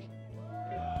free.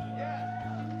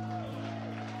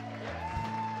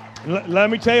 Let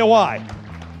me tell you why.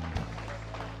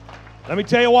 Let me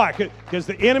tell you why. Because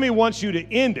the enemy wants you to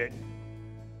end it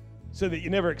so that you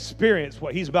never experience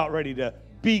what he's about ready to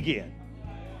begin.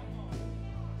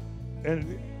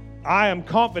 And I am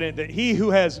confident that he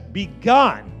who has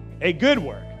begun a good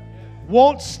work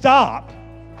won't stop.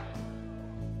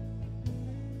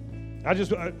 I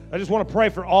just want to pray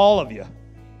for all of you.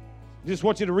 I just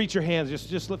want you to reach your hands.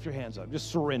 Just lift your hands up. Just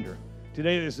surrender.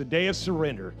 Today is the day of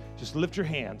surrender. Just lift your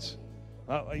hands.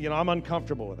 I'm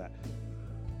uncomfortable with that.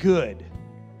 Good.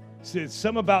 See, it's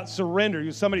something about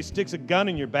surrender. Somebody sticks a gun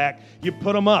in your back, you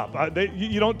put them up.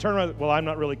 You don't turn around, well, I'm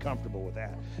not really comfortable with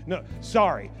that. No,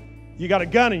 sorry. You got a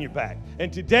gun in your back.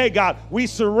 And today, God, we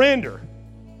surrender.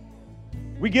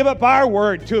 We give up our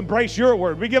word to embrace your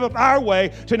word. We give up our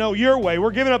way to know your way.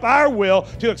 We're giving up our will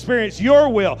to experience your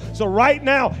will. So right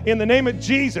now, in the name of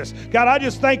Jesus, God, I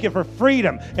just thank you for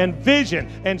freedom and vision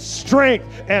and strength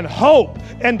and hope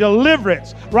and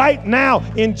deliverance. Right now,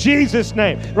 in Jesus'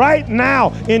 name. Right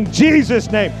now, in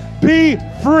Jesus' name. Be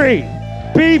free.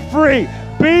 Be free.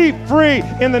 Be free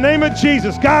in the name of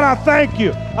Jesus. God, I thank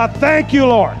you. I thank you,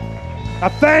 Lord. I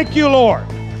thank you, Lord.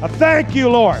 I thank you,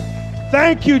 Lord.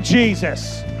 Thank you,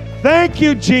 Jesus. Thank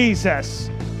you, Jesus.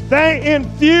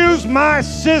 Infuse my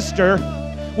sister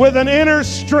with an inner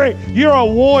strength. You're a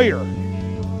warrior.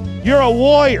 You're a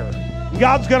warrior.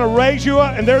 God's going to raise you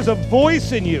up, and there's a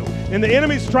voice in you, and the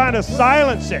enemy's trying to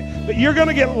silence it. But you're going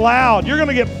to get loud. You're going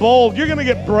to get bold. You're going to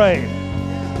get brave.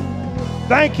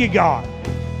 Thank you, God.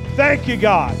 Thank you,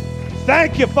 God.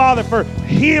 Thank you, Father, for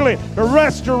healing, for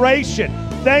restoration.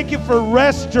 Thank you for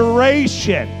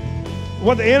restoration.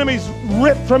 What the enemy's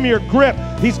ripped from your grip,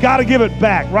 he's got to give it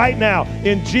back right now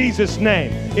in Jesus'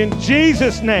 name. In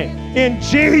Jesus' name. In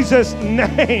Jesus'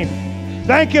 name.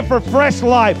 Thank you for fresh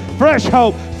life, fresh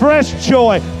hope, fresh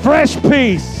joy, fresh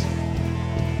peace.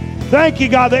 Thank you,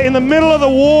 God, that in the middle of the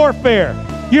warfare,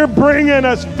 you're bringing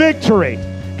us victory.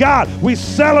 God, we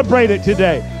celebrate it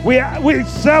today. We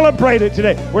celebrate it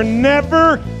today. We're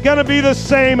never going to be the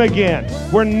same again.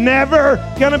 We're never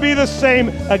going to be the same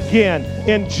again.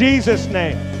 In Jesus'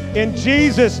 name. In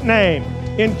Jesus' name.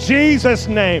 In Jesus'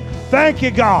 name. Thank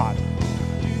you, God.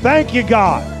 Thank you,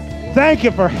 God. Thank you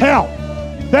for help.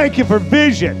 Thank you for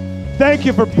vision. Thank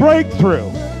you for breakthrough.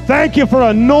 Thank you for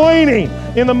anointing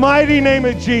in the mighty name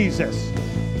of Jesus.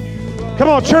 Come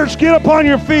on, church, get up on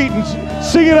your feet and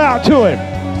sing it out to him.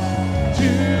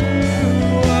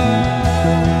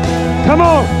 Come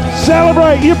on,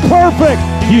 celebrate. You're perfect.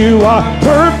 You are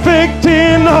perfect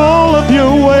in all of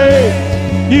your ways.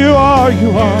 You are.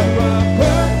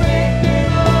 perfect in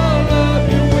all of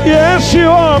your ways. Yes, you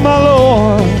are, my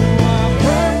Lord.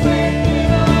 Perfect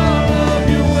in all of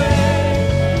your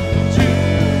ways.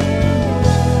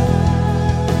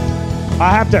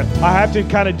 I have to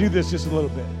kind of do this just a little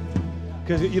bit.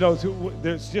 Because,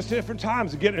 there's just different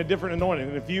times of getting a different anointing.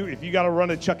 And if you got to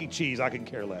run a Chuck E. Cheese, I can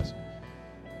care less.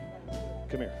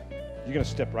 Come here. You're going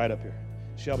to step right up here.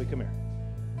 Shelby, come here.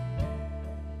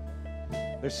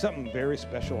 There's something very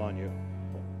special on you.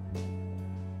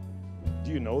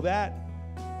 Do you know that?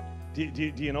 Do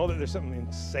you know that there's something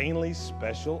insanely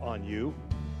special on you?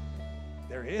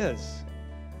 There is.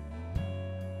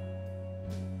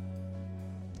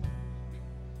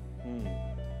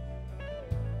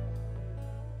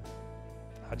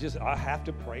 I have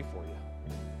to pray for you.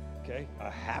 Okay? I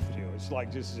have to. It's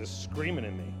like just screaming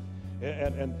in me.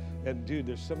 And dude,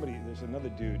 there's another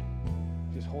dude.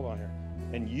 Just hold on here.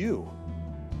 And you,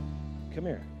 come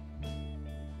here.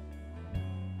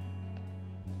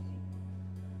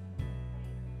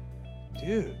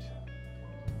 Dude,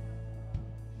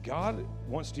 God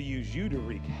wants to use you to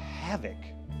wreak havoc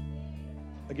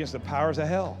against the powers of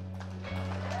hell.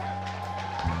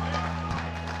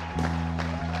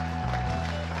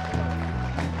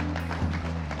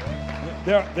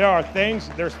 There's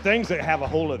things that have a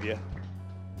hold of you.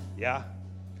 Yeah.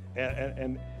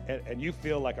 And you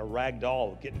feel like a rag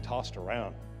doll getting tossed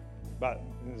around. But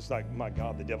it's like, my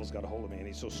God, the devil's got a hold of me, and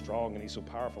he's so strong and he's so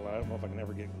powerful, and I don't know if I can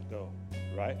ever get go,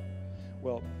 right?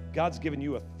 Well, God's given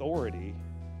you authority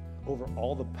over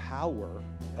all the power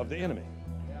of the enemy.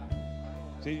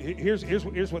 See, here's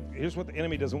what the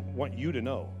enemy doesn't want you to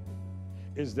know,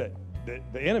 is that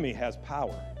the enemy has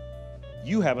power.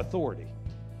 You have authority.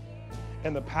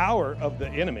 And the power of the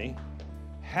enemy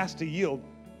has to yield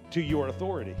to your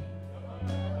authority.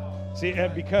 See,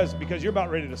 and because you're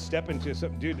about ready to step into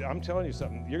something, dude, I'm telling you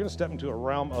something. You're going to step into a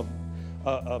realm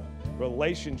of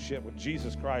relationship with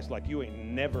Jesus Christ like you ain't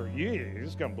never.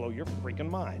 It's going to blow your freaking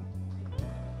mind.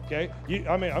 Okay?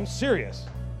 I'm serious.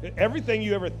 Everything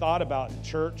you ever thought about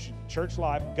church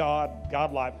life,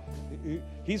 God life,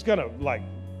 he's going to, like,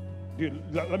 dude,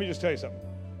 let me just tell you something.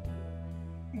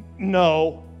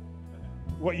 No.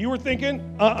 What you were thinking?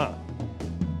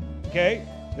 Okay?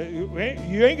 You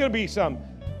ain't going to be some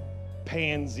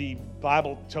pansy,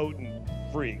 Bible-toting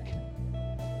freak.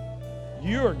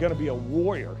 You're going to be a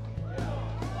warrior.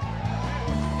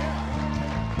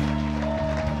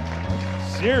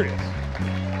 Serious.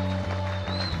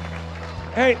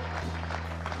 Hey,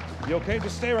 you okay?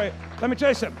 Just stay right. Let me tell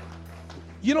you something.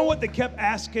 You know what they kept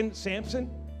asking Samson?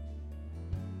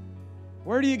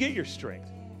 Where do you get your strength?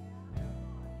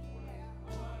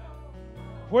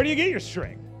 Where do you get your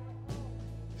strength?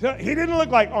 So he didn't look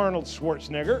like Arnold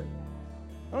Schwarzenegger.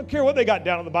 I don't care what they got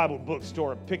down at the Bible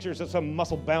bookstore, pictures of some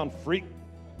muscle-bound freak.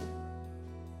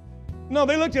 No,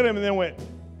 they looked at him and then went,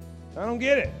 I don't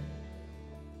get it.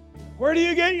 Where do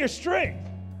you get your strength?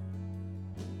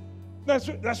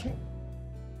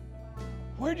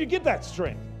 Where'd you get that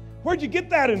strength? Where'd you get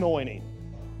that anointing?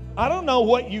 I don't know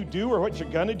what you do or what you're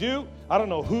going to do. I don't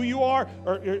know who you are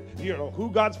or who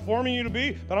God's forming you to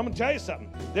be, but I'm going to tell you something.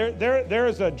 There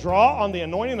is a draw on the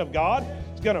anointing of God.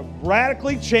 It's going to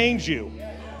radically change you.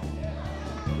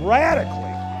 Radically.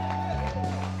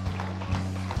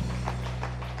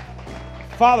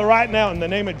 Father, right now in the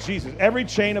name of Jesus, every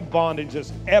chain of bondage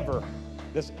that's ever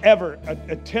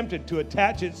attempted to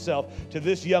attach itself to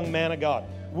this young man of God,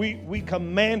 we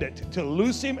command it to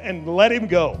loose him and let him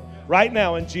go right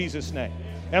now in Jesus' name.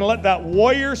 And let that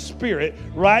warrior spirit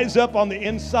rise up on the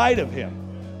inside of him.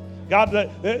 God,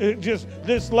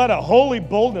 just let a holy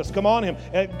boldness come on him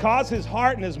and cause his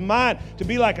heart and his mind to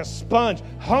be like a sponge,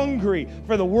 hungry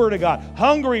for the Word of God,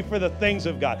 hungry for the things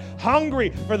of God, hungry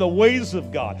for the ways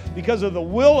of God, because of the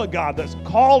will of God that's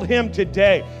called him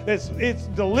today. It's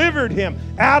delivered him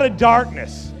out of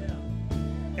darkness,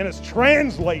 and it's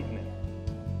translating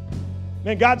it.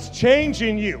 Man, God's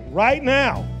changing you right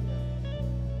now.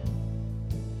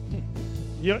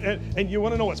 And you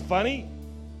want to know what's funny?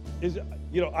 Is,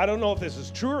 I don't know if this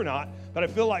is true or not, but I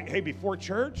feel like, hey, before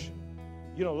church,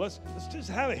 let's just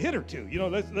have a hit or two.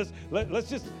 Let's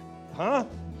just,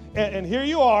 And here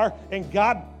you are, and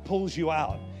God pulls you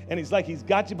out. And he's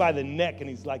got you by the neck, and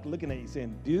he's like looking at you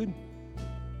saying, dude,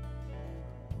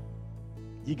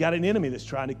 you got an enemy that's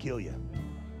trying to kill you.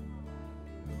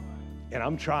 And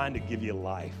I'm trying to give you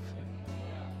life.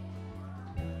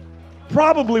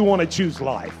 Probably want to choose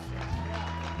life.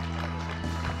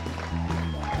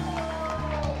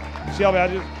 Shelby,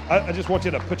 I just want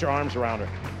you to put your arms around her.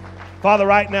 Father,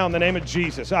 right now in the name of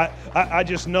Jesus, I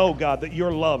just know, God, that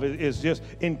your love is just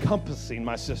encompassing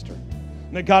my sister.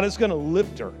 And that, God, it's going to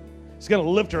lift her. It's going to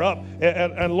lift her up.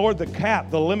 And Lord,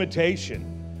 the limitation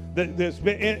that's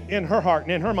been in her heart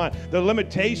and in her mind, the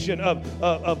limitation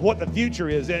of what the future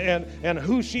is and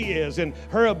who she is and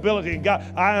her ability. And God,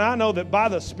 I know that by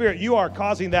the Spirit, you are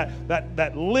causing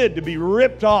that lid to be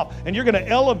ripped off, and you're going to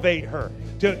elevate her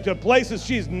to places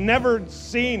she's never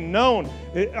seen, known,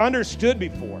 understood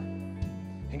before.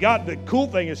 And God, the cool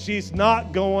thing is she's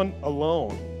not going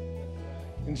alone.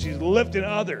 And she's lifting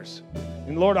others.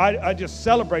 And Lord, I just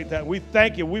celebrate that. We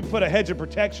thank you. We put a hedge of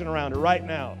protection around her right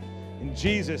now. In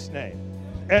Jesus' name.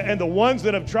 And the ones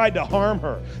that have tried to harm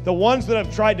her, the ones that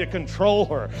have tried to control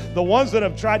her, the ones that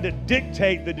have tried to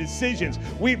dictate the decisions,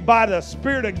 we, by the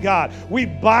Spirit of God, we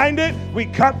bind it, we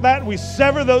cut that, we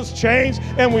sever those chains,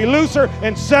 and we loose her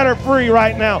and set her free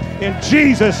right now in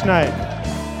Jesus' name.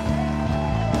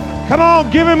 Come on,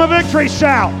 give him a victory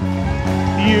shout.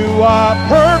 You are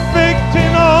perfect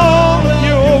in all of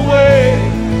your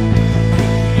ways.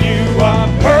 You are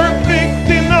perfect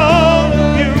in all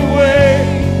of your ways.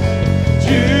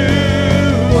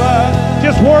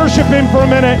 Just worship him for a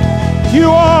minute. You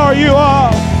are perfect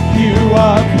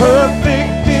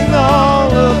in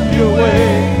all of your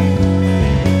ways.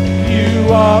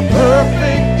 You are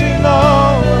perfect in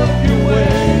all of your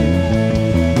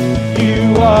ways.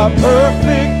 You are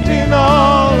perfect in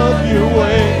all of your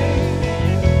ways.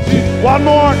 One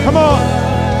more, come on,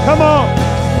 come on.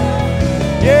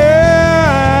 Yeah.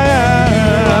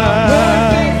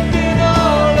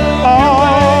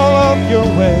 All of your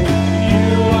ways.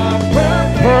 You are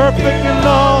perfect in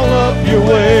all of your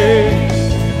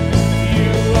ways.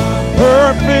 You are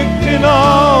perfect in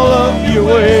all of your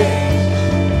ways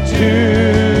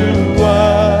to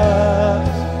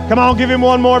us. Come on, give him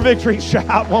one more victory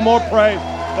shout, one more praise.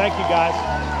 Thank you, guys.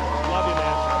 Love you,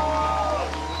 man.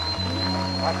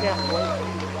 I can't wait.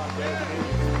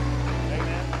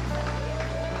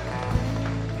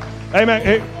 Amen.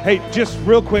 Hey, just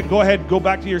real quick, go ahead, go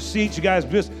back to your seats. You guys,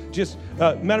 just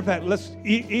matter of fact, let's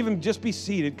even just be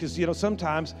seated, because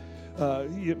sometimes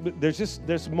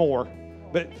there's more.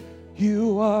 But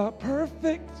you are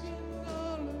perfect.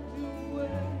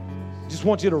 Just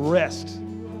want you to rest.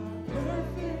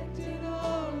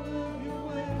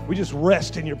 We just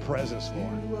rest in your presence,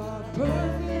 Lord. You are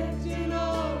perfect in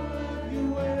all of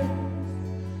your ways.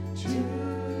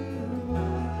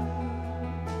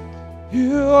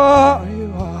 You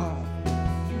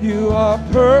are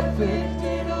perfect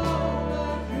in all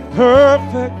of your ways.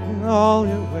 Perfect in all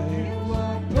your ways. You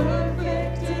are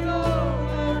perfect in all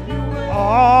of your ways.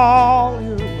 All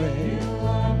your ways. You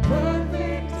are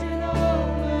perfect in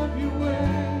all of your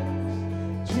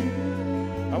ways.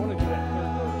 I want to do that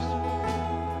third verse.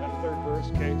 That third verse,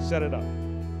 okay, set it up.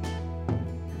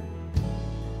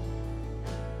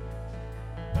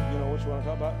 You know which one I'm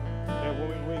talking about? Yeah, when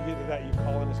we get to that, you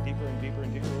call in us deeper and deeper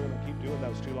and deeper. We're going to keep doing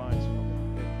those two lines.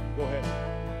 Okay, go ahead.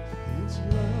 It's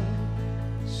love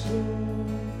so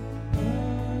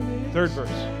third verse.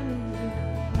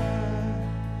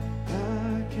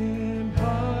 I can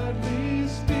hardly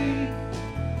speak.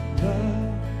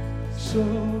 Love so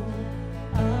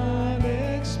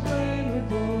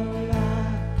unexplainable.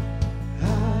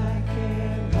 I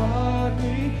can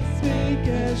hardly think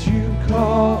as you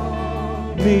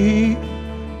call me.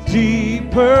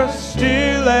 Deeper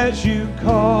still as you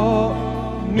call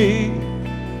me.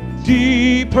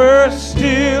 Deeper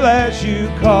still as you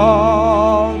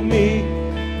call me.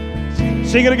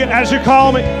 Sing it again. As you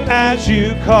call me. As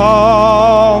you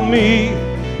call me.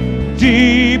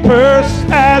 Deeper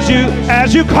as you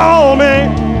call me.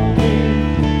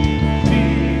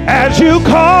 As you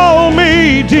call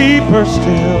me. Deeper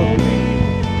still.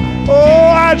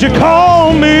 Oh, as you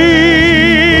call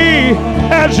me.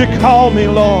 As you call me,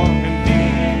 Lord.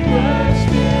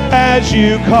 As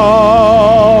you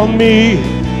call me,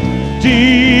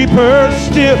 deeper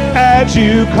still. As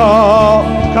you call.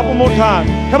 A couple more times.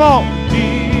 Come on.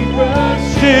 Deeper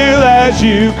still as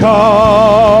you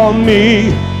call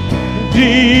me.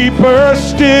 Deeper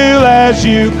still as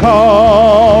you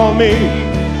call me.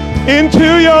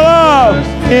 Into your love.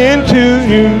 Into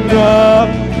your love.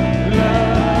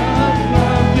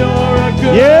 You're a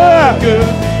good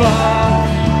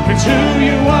Father. It's who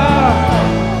you are.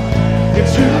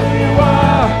 It's who you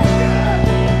are.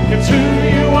 It's who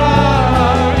you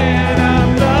are. And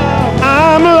I'm loved.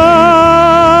 I'm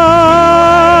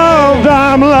loved.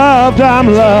 I'm loved. I'm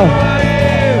loved.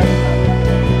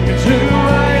 It's who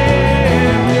I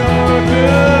am. You're a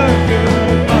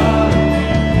good Father.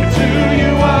 It's who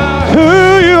you are. Who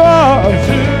you are. It's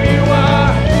who you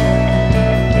are.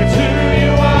 It's who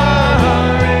you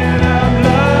are. And I'm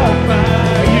loved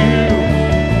by you.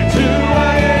 It's who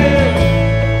I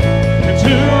am. It's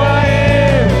who I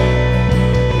am.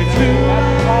 It's who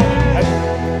I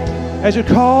am. As you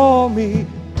call me,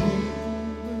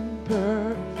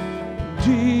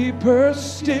 deeper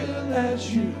still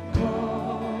as you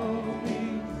call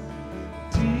me.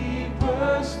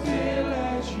 Deeper still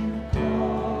as you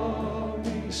call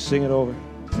me. Sing it over.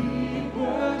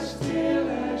 Deeper still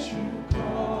as you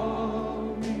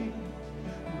call me.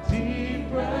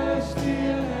 Deeper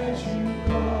still as you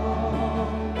call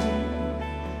me.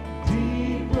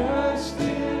 Deeper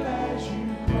still as you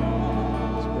call me.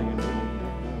 Let's bring it over.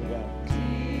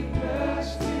 Deeper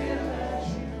still.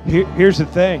 Here's the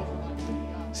thing.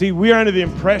 See, we are under the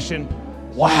impression,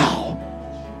 wow,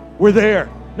 we're there.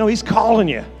 No, he's calling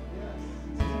you.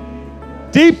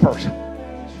 Deeper.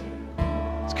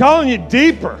 He's calling you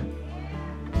deeper.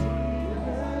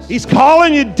 He's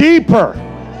calling you deeper.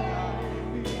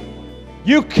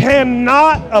 You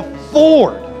cannot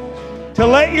afford to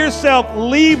let yourself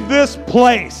leave this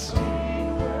place.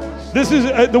 This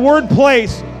is the word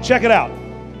place. Check it out.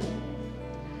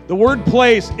 The word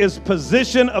place is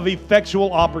position of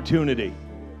effectual opportunity.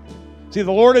 See,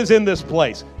 the Lord is in this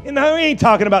place. And now we ain't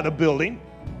talking about the building.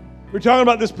 We're talking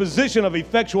about this position of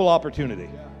effectual opportunity.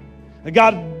 And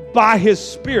God, by His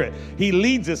Spirit, He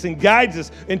leads us and guides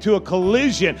us into a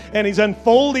collision, and He's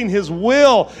unfolding His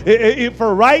will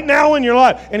for right now in your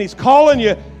life, and He's calling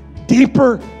you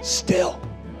deeper still.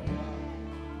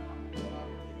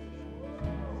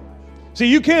 See,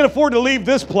 you can't afford to leave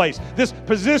this place, this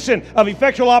position of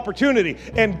effectual opportunity,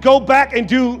 and go back and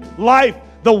do life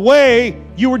the way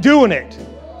you were doing it.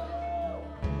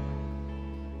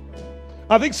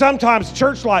 I think sometimes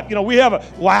church life, we have a,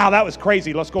 wow, that was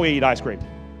crazy, let's go eat ice cream.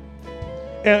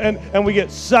 And we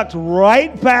get sucked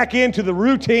right back into the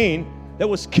routine that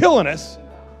was killing us,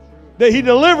 that He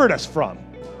delivered us from.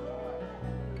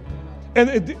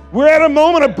 And we're at a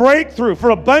moment of breakthrough for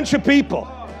a bunch of people.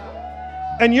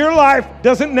 And your life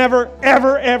doesn't never,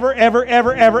 ever, ever, ever,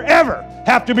 ever, ever, ever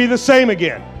have to be the same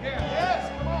again.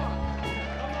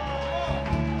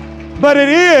 But it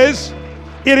is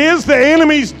the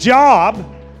enemy's job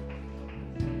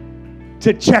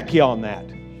to check you on that.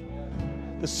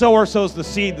 The sower sows the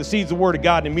seed's the word of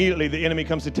God, and immediately the enemy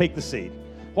comes to take the seed.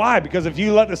 Why? Because if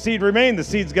you let the seed remain, the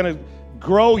seed's going to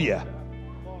grow you,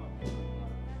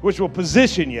 which will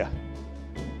position you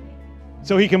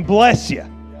so he can bless you.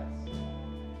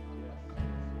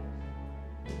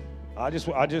 I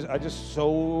just so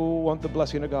want the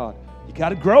blessing of God. You got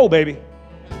to grow, baby.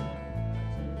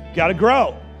 You got to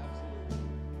grow.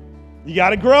 You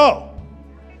got to grow.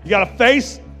 You got to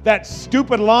face that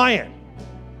stupid lion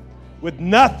with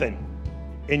nothing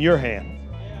in your hand.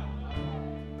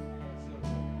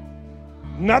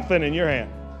 Nothing in your hand.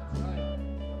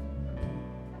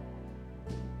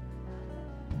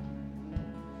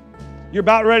 You're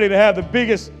about ready to have the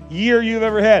biggest year you've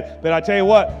ever had. But I tell you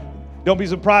what, don't be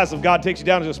surprised if God takes you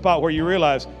down to a spot where you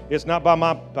realize it's not by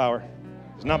my power.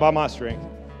 It's not by my strength.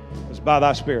 It's by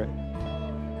thy Spirit.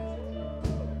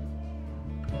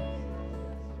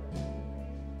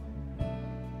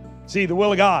 See, the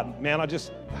will of God, man,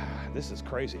 this is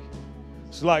crazy.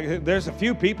 It's like there's a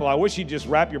few people, I wish you'd just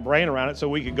wrap your brain around it so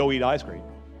we could go eat ice cream.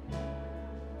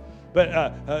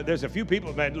 But there's a few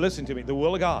people, man, listen to me, the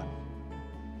will of God.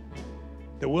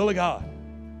 The will of God.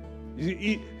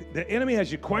 The enemy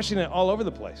has you questioning it all over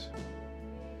the place.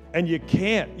 And you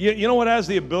can't. You know what has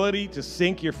the ability to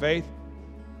sink your faith?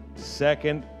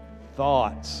 Second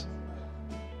thoughts.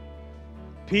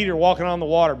 Peter, walking on the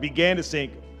water, began to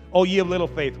sink. Oh, ye of little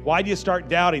faith. Why do you start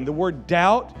doubting? The word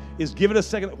doubt is give it a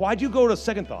second. Why'd you go to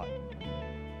second thought?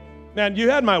 Man, you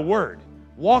had my word.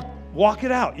 Walk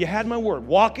it out. You had my word.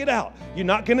 Walk it out. You're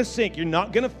not going to sink. You're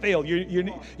not going to fail.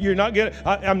 You're not going to,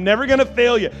 I'm never going to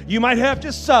fail you. You might have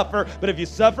to suffer, but if you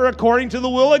suffer according to the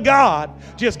will of God,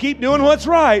 just keep doing what's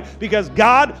right because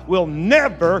God will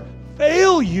never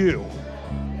fail you.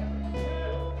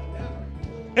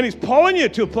 And He's pulling you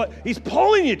to a place. He's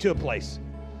pulling you to a place.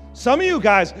 Some of you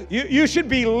guys, you should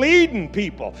be leading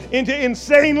people into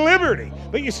insane liberty,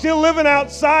 but you're still living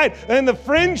outside in the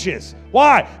fringes.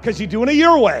 Why? Because you're doing it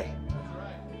your way.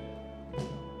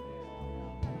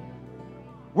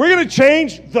 We're going to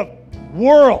change the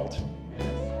world.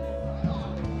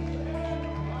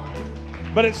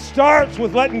 But it starts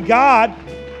with letting God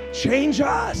change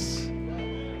us.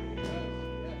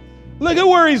 Look at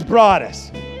where He's brought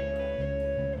us.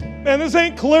 Man, this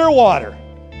ain't Clearwater.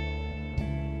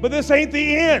 But this ain't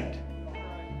the end.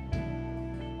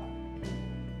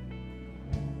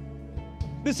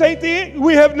 This ain't the end.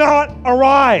 We have not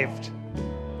arrived.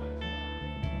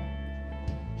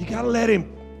 You got to let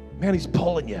Him. Man, He's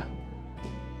pulling you.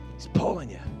 He's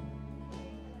pulling you.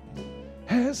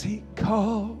 As He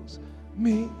calls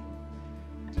me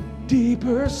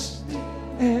deeper, as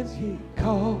He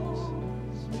calls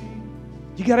me.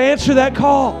 You got to answer that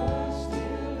call.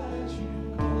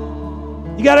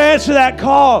 You got to answer that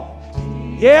call.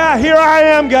 Yeah, here I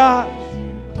am, God.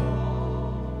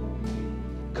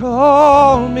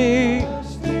 Call me.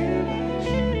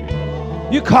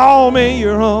 You call me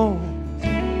your own.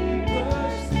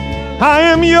 I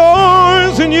am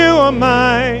yours and you are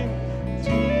mine.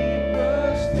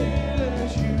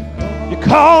 You're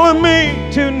calling me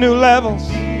to new levels.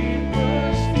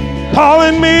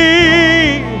 Calling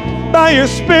me By your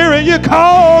Spirit, you're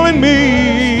calling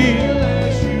me.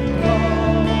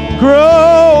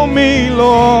 Grow me,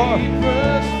 Lord.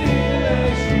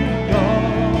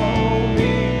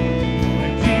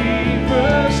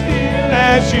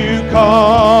 As you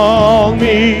call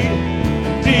me.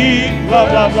 Deep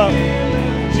love, love, love.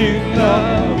 Deep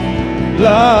love,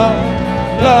 love,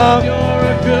 love. You're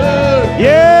a good.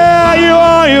 Yeah, you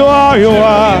are, you are, you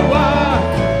are.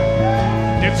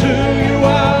 It's who you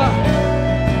are.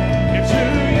 It's who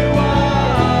you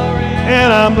are.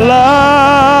 And I'm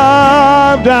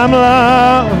loved, I'm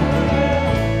loved.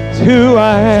 It's who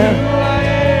I am.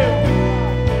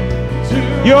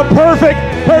 You're perfect,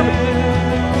 perfect.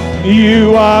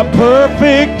 You are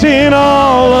perfect in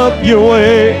all of your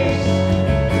ways.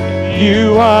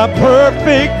 You are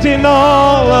perfect in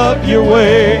all of your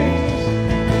ways.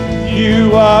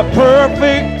 You are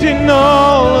perfect in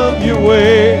all of your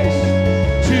ways.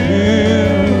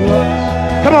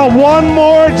 Come on, one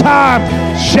more time.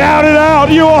 Shout it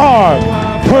out. You are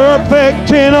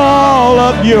perfect in all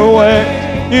of your ways.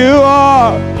 You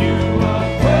are.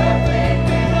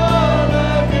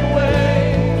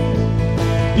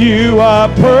 You are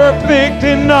perfect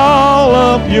in all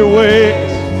of your ways.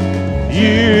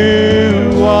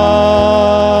 You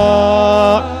are.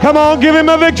 Come on, give him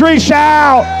a victory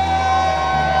shout.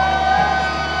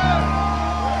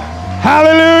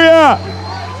 Hallelujah.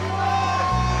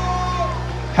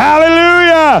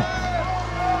 Hallelujah.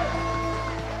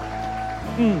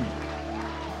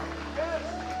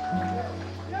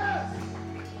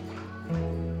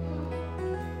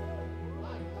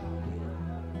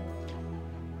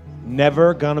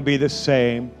 Never gonna be the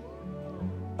same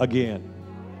again.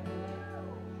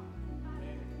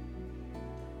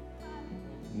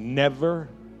 Never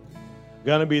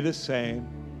gonna be the same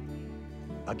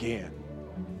again.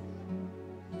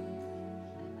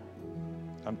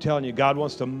 I'm telling you, God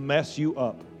wants to mess you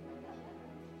up.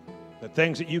 The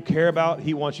things that you care about,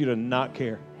 He wants you to not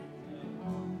care.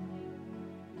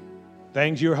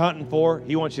 Things you're hunting for,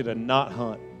 He wants you to not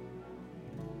hunt.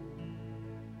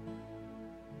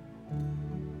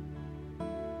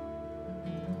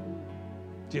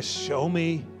 Just show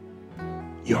me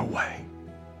your way.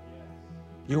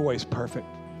 Your way's perfect.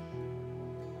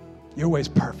 Your way's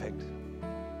perfect.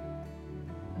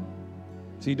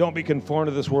 See, don't be conformed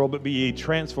to this world, but be ye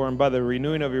transformed by the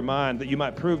renewing of your mind, that you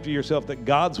might prove to yourself that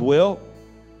God's will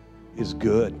is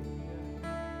good.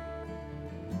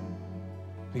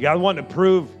 God wanted to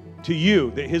prove to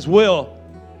you that His will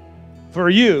for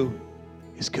you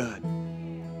is good.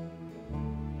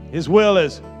 His will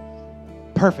is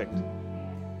perfect.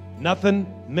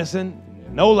 Nothing missing,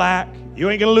 no lack. You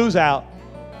ain't going to lose out.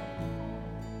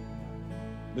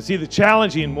 But see, the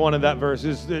challenging one of that verse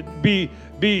is that be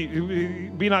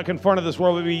not conformed to this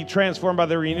world, but be transformed by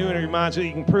the renewing of your mind, so that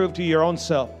you can prove to your own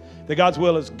self that God's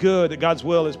will is good, that God's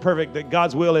will is perfect, that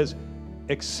God's will is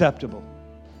acceptable.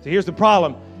 So here's the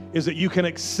problem, is that you can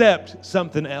accept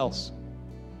something else.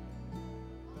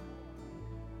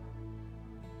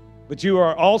 But you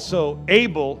are also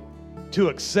able to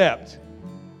accept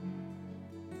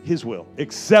His will,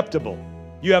 acceptable.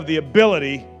 You have the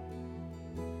ability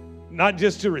not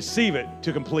just to receive it,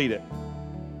 to complete it.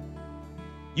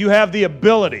 You have the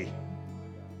ability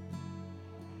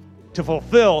to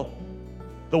fulfill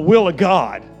the will of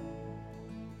God.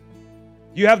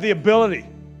 You have the ability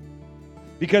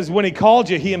because when He called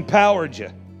you, He empowered you.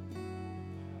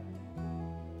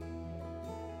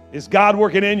 It's God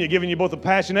working in you, giving you both the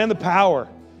passion and the power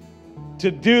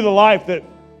to do the life that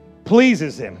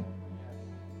pleases Him.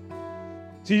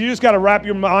 So you just got to wrap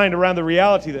your mind around the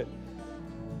reality that,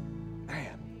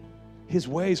 man, His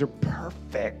ways are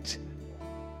perfect.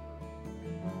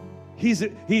 He's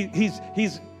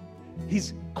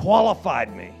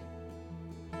qualified me.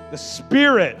 The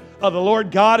Spirit of the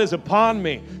Lord God is upon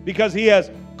me because He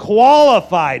has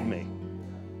qualified me.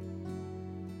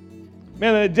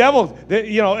 Man, the devil,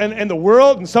 and the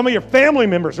world and some of your family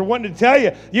members are wanting to tell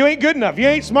you, you ain't good enough, you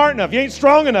ain't smart enough, you ain't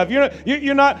strong enough,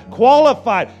 you're not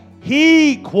qualified.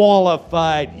 He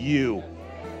qualified you.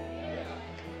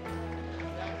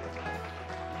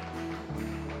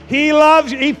 He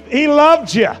loves you. He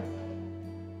loved you.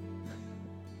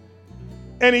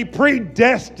 And He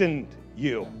predestined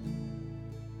you.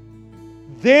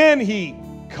 Then He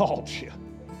called you.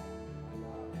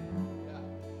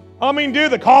 I mean,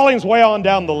 dude, the calling's way on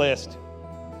down the list.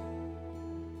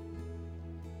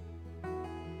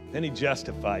 Then He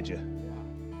justified you.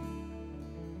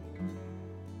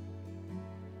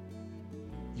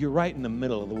 You're right in the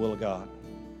middle of the will of God.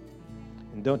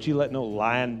 And don't you let no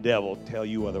lying devil tell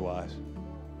you otherwise.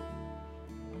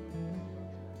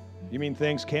 You mean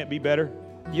things can't be better?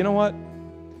 You know what?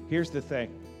 Here's the thing.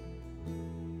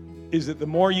 Is that the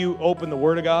more you open the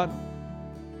Word of God,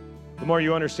 the more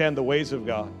you understand the ways of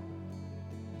God.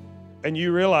 And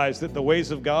you realize that the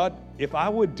ways of God, if I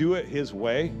would do it His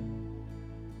way,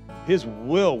 His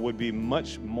will would be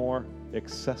much more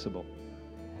accessible.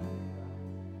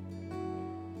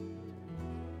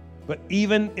 But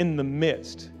even in the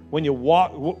midst, when you're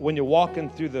walking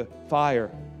through the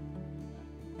fire,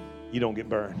 you don't get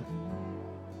burned.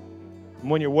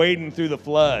 When you're wading through the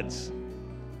floods,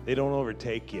 they don't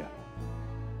overtake you.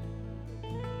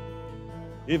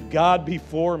 If God be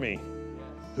for me,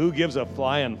 who gives a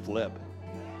flying flip?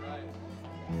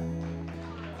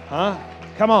 Huh?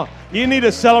 Come on. You need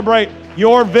to celebrate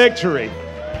your victory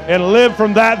and live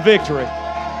from that victory.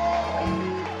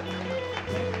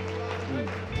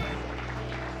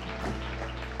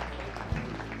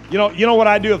 You know what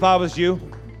I'd do if I was you?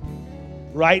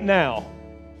 Right now,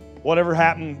 whatever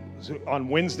happened on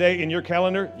Wednesday in your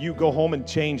calendar, you go home and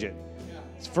change it.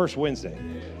 It's first Wednesday.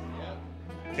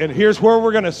 And here's where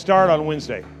we're going to start on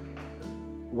Wednesday.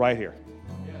 Right here.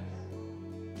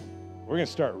 We're going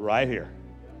to start right here.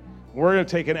 We're going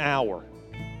to take an hour.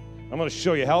 I'm going to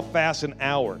show you how fast an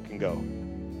hour can go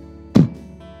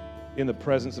in the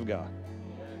presence of God.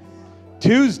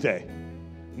 Tuesday,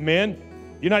 men,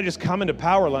 you're not just coming to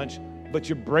Power Lunch, but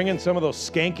you're bringing some of those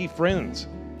skanky friends.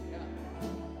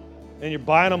 And you're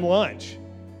buying them lunch.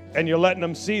 And you're letting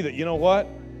them see that, you know what?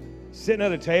 Sitting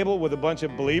at a table with a bunch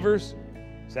of believers,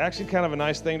 it's actually kind of a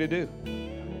nice thing to do.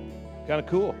 Kind of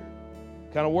cool.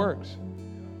 Kind of works.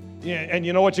 Yeah, and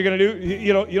you know what you're going to do?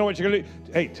 You know what you're going to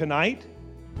do? Hey, tonight,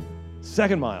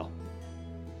 2nd mile.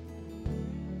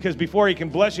 Because before He can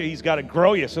bless you, He's got to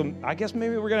grow you. So I guess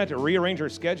maybe we're going to have to rearrange our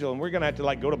schedule, and we're going to have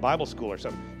to go to Bible school or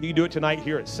something. You can do it tonight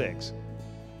here at 6.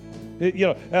 And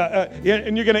you're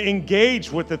going to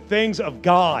engage with the things of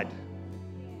God.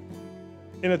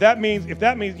 And if that means,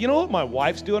 you know what my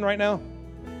wife's doing right now?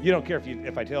 You don't care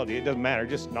if I tell you, it doesn't matter,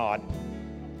 just nod.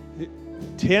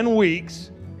 10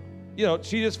 weeks,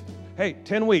 she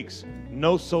 10 weeks,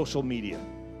 no social media.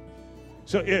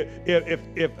 So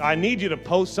if I need you to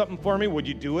post something for me, would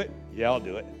you do it? Yeah, I'll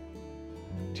do it.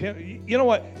 You know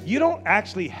what? You don't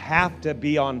actually have to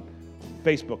be on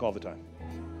Facebook all the time.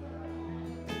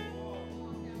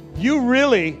 You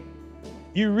really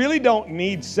don't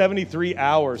need 73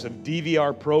 hours of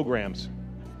DVR programs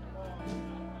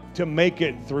to make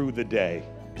it through the day.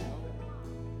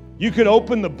 You could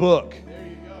open the book.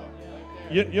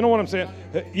 You know what I'm saying?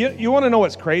 You want to know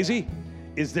what's crazy?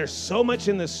 Is there's so much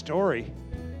in this story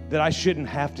that I shouldn't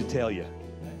have to tell you.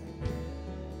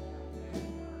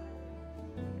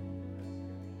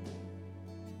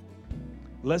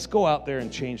 Let's go out there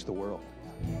and change the world.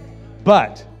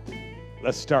 But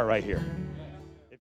let's start right here.